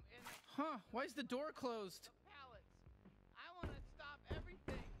everything in the. Huh? Why is the door closed? Pallets. I want to stop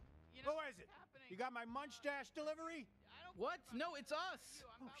everything. You know, Who is it? You got my Munch Dash delivery? What? No, it's us.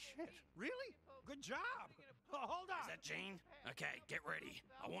 Oh, shit. Really? Good job. Oh, hold on. Is that Gene? Okay, get ready.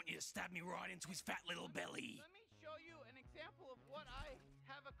 I want you to stab me right into his fat little belly. Let me show you an example of what I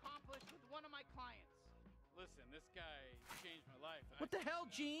have accomplished with one of my clients. Listen, this guy changed my life. What the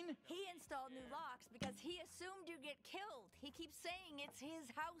hell, Gene? He installed new locks because he assumed you'd get killed. He keeps saying it's his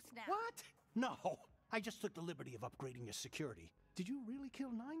house now. What? No. I just took the liberty of upgrading your security. Did you really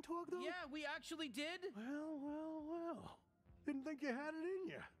kill Ninetog, though? Yeah, we actually did. Well. Didn't think you had it in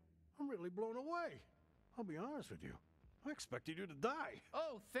you. I'm really blown away. I'll be honest with you. I expected you to die.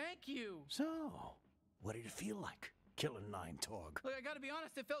 Oh, thank you. So, what did it feel like, killing Ninetog? Look, I gotta be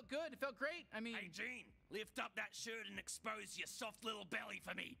honest, it felt good. It felt great. I mean... Hey, Gene, lift up that shirt and expose your soft little belly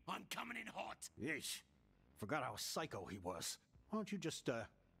for me. I'm coming in hot. Yeesh. Forgot how psycho he was. Why don't you just,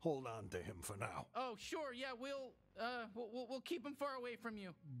 hold on to him for now? Oh, sure, yeah, we'll keep him far away from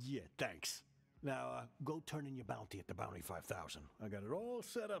you. Yeah, thanks. Now, go turn in your bounty at the Bounty 5000. I got it all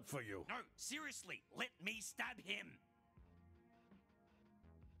set up for you. No, seriously, let me stab him.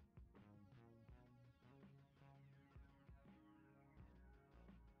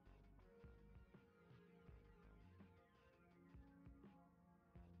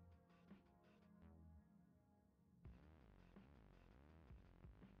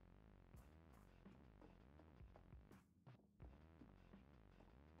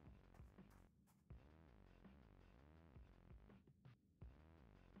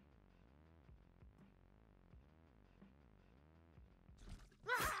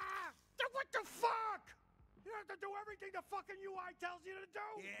 What the fuck? You have to do everything the fucking UI tells you to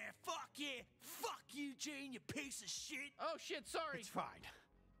do? Yeah. Fuck you, Gene, you piece of shit. Oh, shit, sorry. It's fine.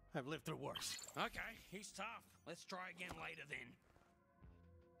 I've lived through worse. Okay, he's tough. Let's try again later then.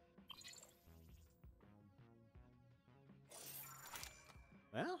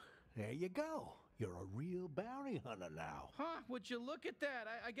 Well, there you go. You're a real bounty hunter now. Huh, would you look at that?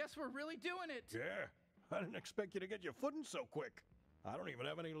 I guess we're really doing it. Yeah, I didn't expect you to get your footing so quick. I don't even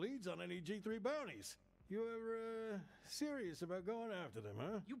have any leads on any G3 bounties. You're, serious about going after them,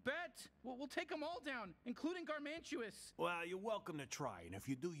 huh? You bet. We'll take them all down, including Garmantuous. Well, you're welcome to try, and if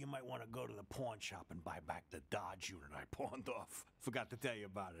you do, you might want to go to the pawn shop and buy back the Dodge unit I pawned off. Forgot to tell you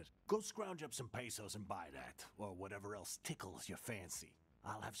about it. Go scrounge up some pesos and buy that, or whatever else tickles your fancy.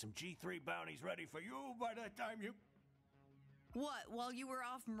 I'll have some G3 bounties ready for you by the time you... What, while you were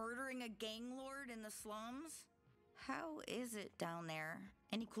off murdering a gang lord in the slums? How is it down there?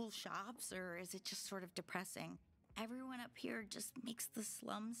 Any cool shops, or is it just sort of depressing? Everyone up here just makes the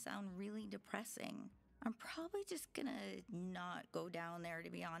slums sound really depressing. I'm probably just gonna not go down there, to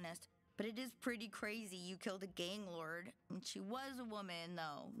be honest. But it is pretty crazy you killed a gang lord. And she was a woman,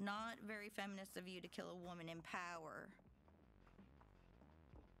 though. Not very feminist of you to kill a woman in power.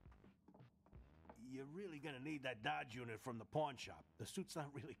 You're really gonna need that Dodge unit from the pawn shop. The suit's not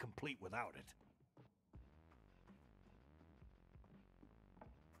really complete without it.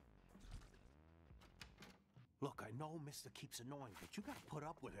 Look, I know Mister keeps annoying, but you gotta put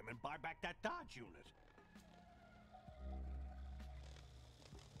up with him and buy back that Dodge unit.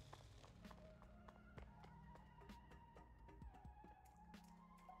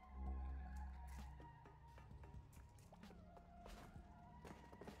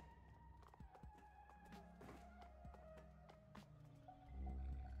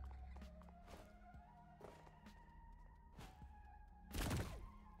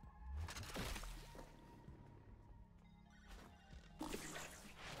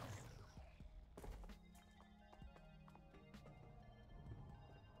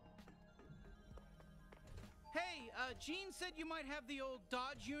 Hey, Gene said you might have the old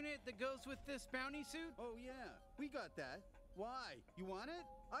Dodge unit that goes with this bounty suit. Oh, yeah. We got that. Why? You want it?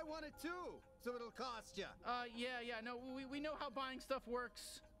 I want it too. So it'll cost you. Yeah. No, we know how buying stuff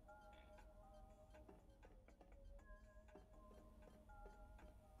works.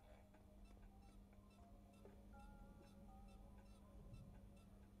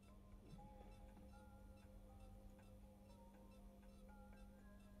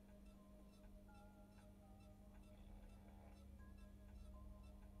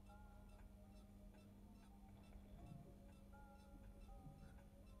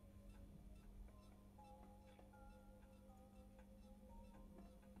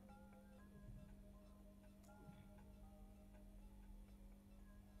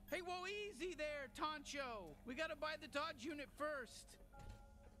 Hey, whoa, easy there, Toncho. We gotta buy the Dodge unit first.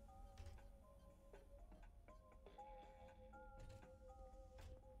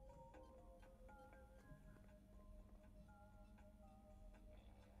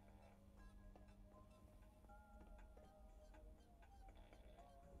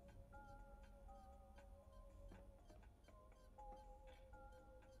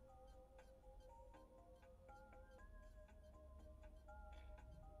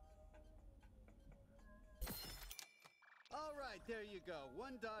 All right, there you go.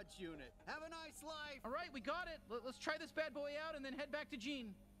 One Dodge unit. Have a nice life. All right, we got it. Let's try this bad boy out and then head back to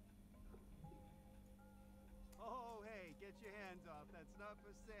Gene. Oh, hey, get your hands off. That's not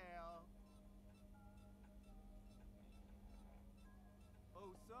for sale.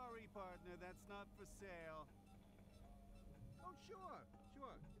 Oh, sorry, partner. That's not for sale. Oh, sure.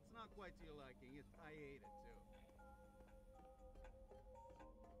 It's not quite to your liking. I ate it, too.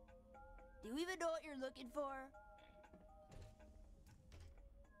 Do you even know what you're looking for?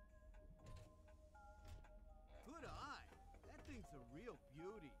 Good eye. That thing's a real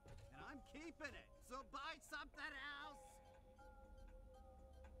beauty. And I'm keeping it. So buy something else.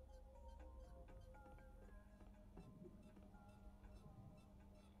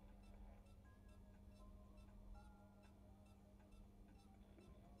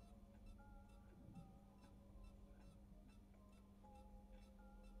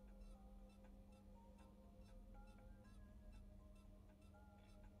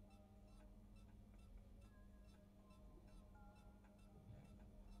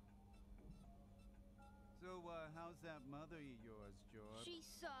 So, how's that mother of yours, George? She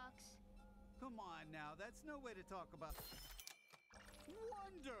sucks. Come on now, that's no way to talk about...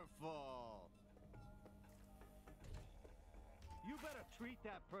 Wonderful! You better treat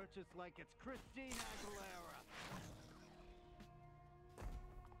that purchase like it's Christina Aguilera.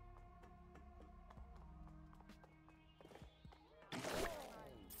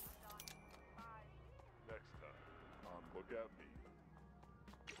 Next time on Look at Me.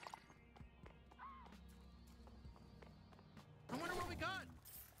 I wonder what we got.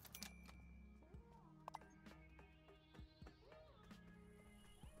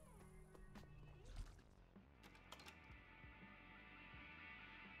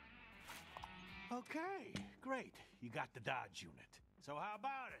 Okay, great. You got the Dodge unit. So how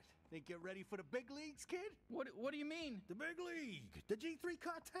about it? Think you're ready for the big leagues, kid? What do you mean? The big league. The G3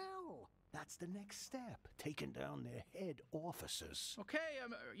 cartel. That's the next step. Taking down their head officers. Okay,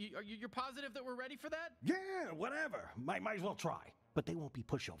 you're positive that we're ready for that? Yeah, whatever. Might as well try. But they won't be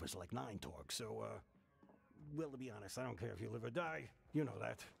pushovers like Nine Torg, so, well, to be honest, I don't care if you live or die. You know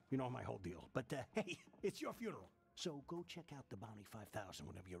that. You know my whole deal. But, hey, it's your funeral. So go check out the Bounty 5000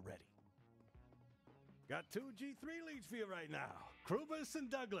 whenever you're ready. Got 2 G3 leads for you right now. Krubus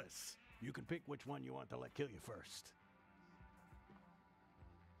and Douglas. You can pick which one you want to let kill you first.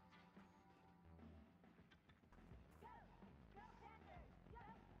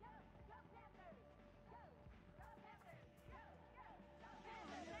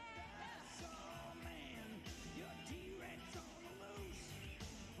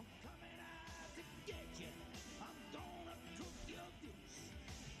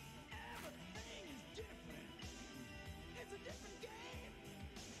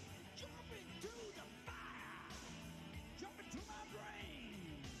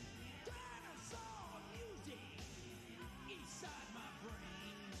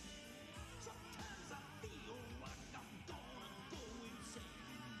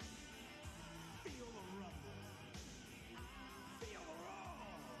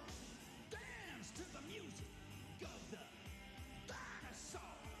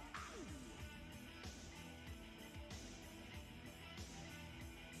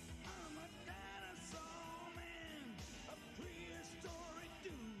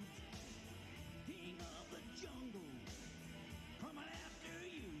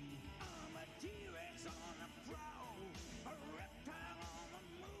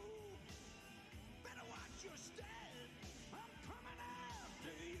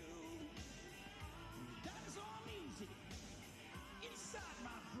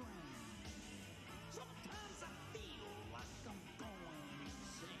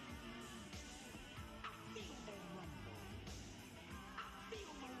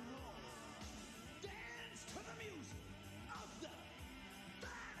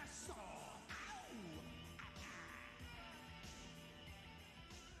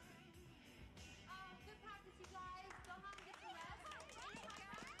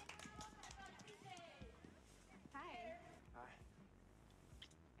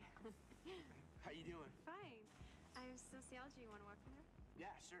 How you doing? Fine. I have sociology. You want to walk me there?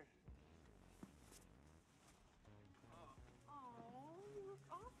 Yeah, sure. Oh, you look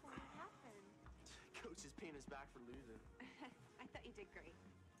awful. What happened? Coach is paying us back for losing. I thought you did great.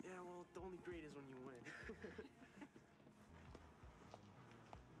 Yeah, well, the only grade is when you win.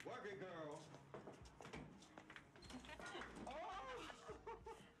 Work it, girl.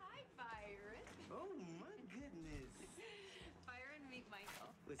 Hi, Byron. Oh, my goodness. Byron, meet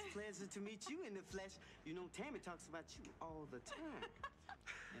Michael. It's pleasant to meet you in the flesh. You know, Tammy talks about you all the time.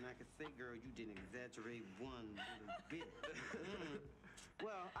 And I can say, girl, you didn't exaggerate one little bit.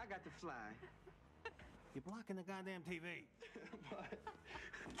 Well, I got to fly. You're blocking the goddamn TV. What?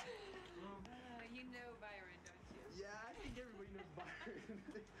 You know Byron, don't you? Yeah, I think everybody knows Byron.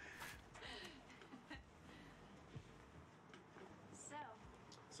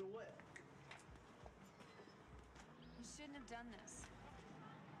 So what? You shouldn't have done this.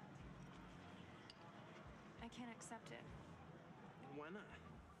 I can't accept it. Why not?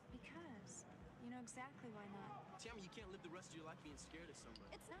 Because you know exactly why not. Tammy, you can't live the rest of your life being scared of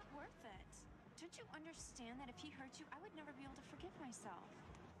somebody. It's not worth it. Don't you understand that if he hurt you, I would never be able to forgive myself?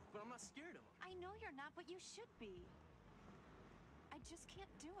 But I'm not scared of him. I know you're not, but you should be. I just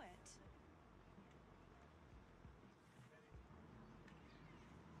can't do it.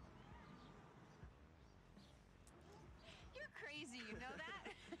 You're crazy, you know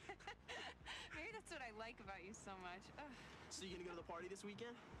that? Maybe that's what I like about you so much. Ugh. So you gonna go to the party this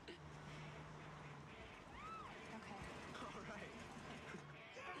weekend? Okay. All right.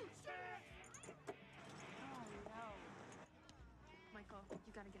 Oh, no. Michael,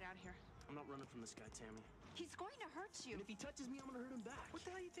 you gotta get out of here. I'm not running from this guy, Tammy. He's going to hurt you. And if he touches me, I'm gonna hurt him back. What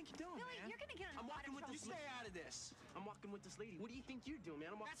the hell you think you're doing, Billy, man? you're gonna get in a I'm lot of walking with trouble. this. You stay out of this. I'm walking with this lady. What do you think you're doing,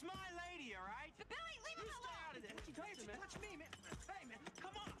 man? That's my lady, all right? Billy, leave him alone. Stay out of this. What you touching, man? Touch me, man. Hey, man,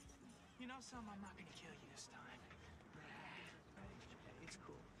 come on. You know something? I'm not gonna kill you this time. It's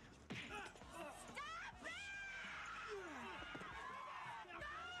cool. Stop it!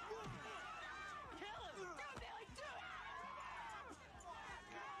 Kill him! Do it, Billy, do it!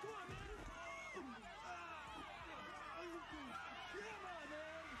 Come on, man! Come on, man!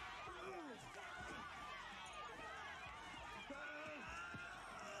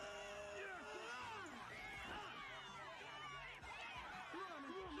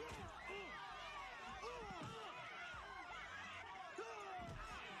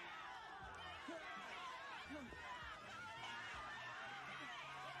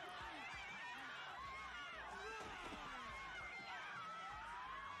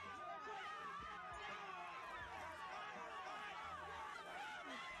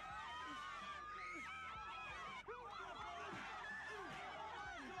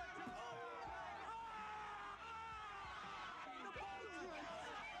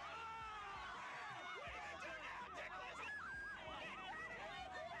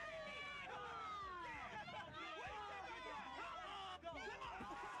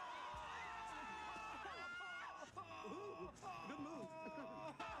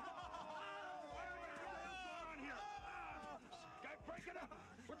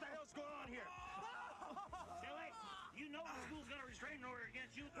 restraining order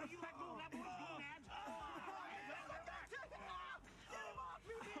against you. You let go of that boy's gonads.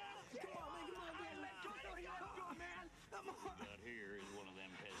 Got here is one of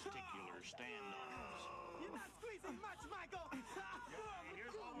them testicular standoffs. You're not squeezing much, Michael.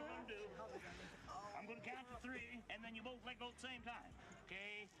 Here's what we're gonna do. I'm gonna count to 3, and then you both let go at the same time.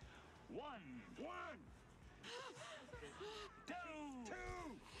 Okay? 1. 2.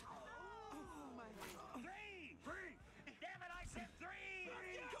 Oh my God. 3. Damn it, I said 3.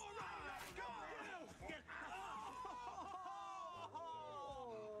 Go right. Go. What's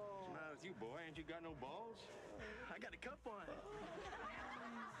the matter with you, boy? Ain't you got no balls? I got a cup on.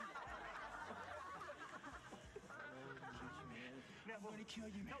 Now, I'm gonna kill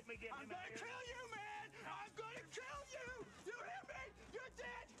you, man. Help me get him out here. Kill you, man! I'm gonna kill you! You hear me? You're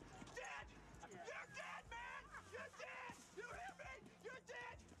dead! Dead! You're dead, man! You're dead! You hear me? You're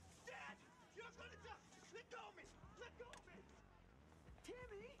dead! Dead! You're gonna die! Let go of me! Let go of me!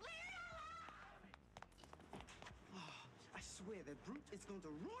 Timmy! I swear that brute is going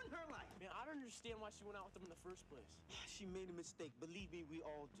to ruin her life. Man, I don't understand why she went out with him in the first place. She made a mistake. Believe me, we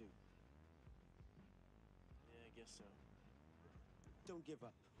all do. Yeah, I guess so. Don't give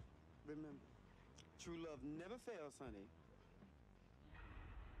up. Remember, true love never fails, honey.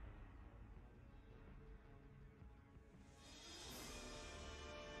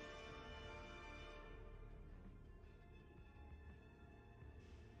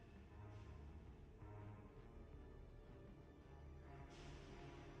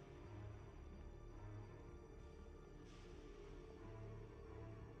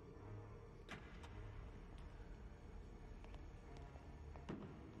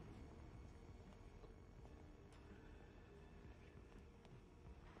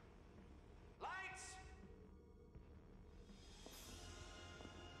 Lights!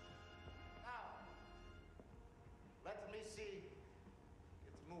 Now, let me see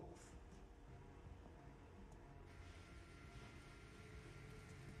it move.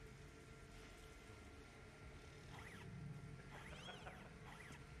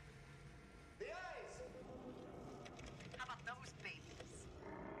 The eyes! How about those babies?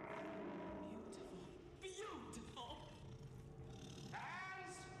 Beautiful!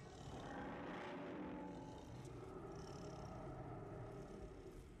 Hands!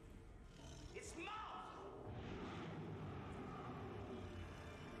 Its mouth!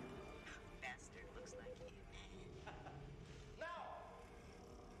 Bastard looks like you. Now,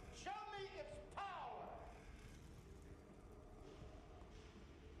 show me its power!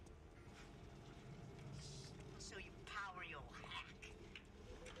 So you power your hack.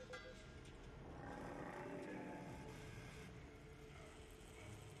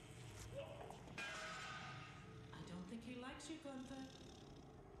 I don't think he likes you, Gunther.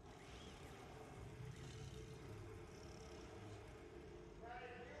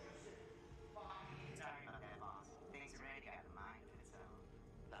 Sorry about that, boss. Things already got a mind of its own.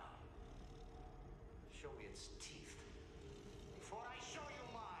 Now, show me its teeth. Before I show you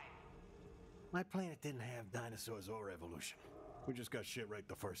mine! My planet didn't have dinosaurs or evolution. We just got shit right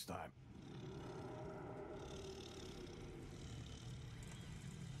the first time.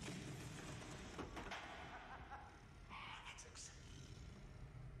 That's excellent.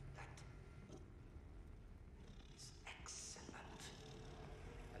 That is excellent.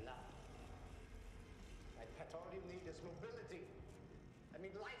 And now, my pet, all you need is mobility. I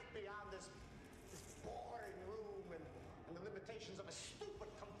mean, life beyond this boring room and the limitations of a stupid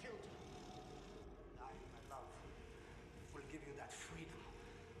computer. I, my love, will give you that freedom.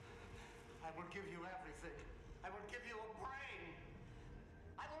 I will give you everything. I will give you a brain.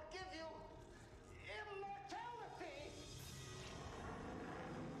 I will give you immortality.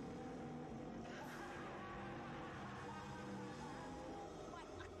 What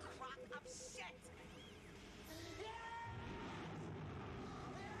a crock of shit!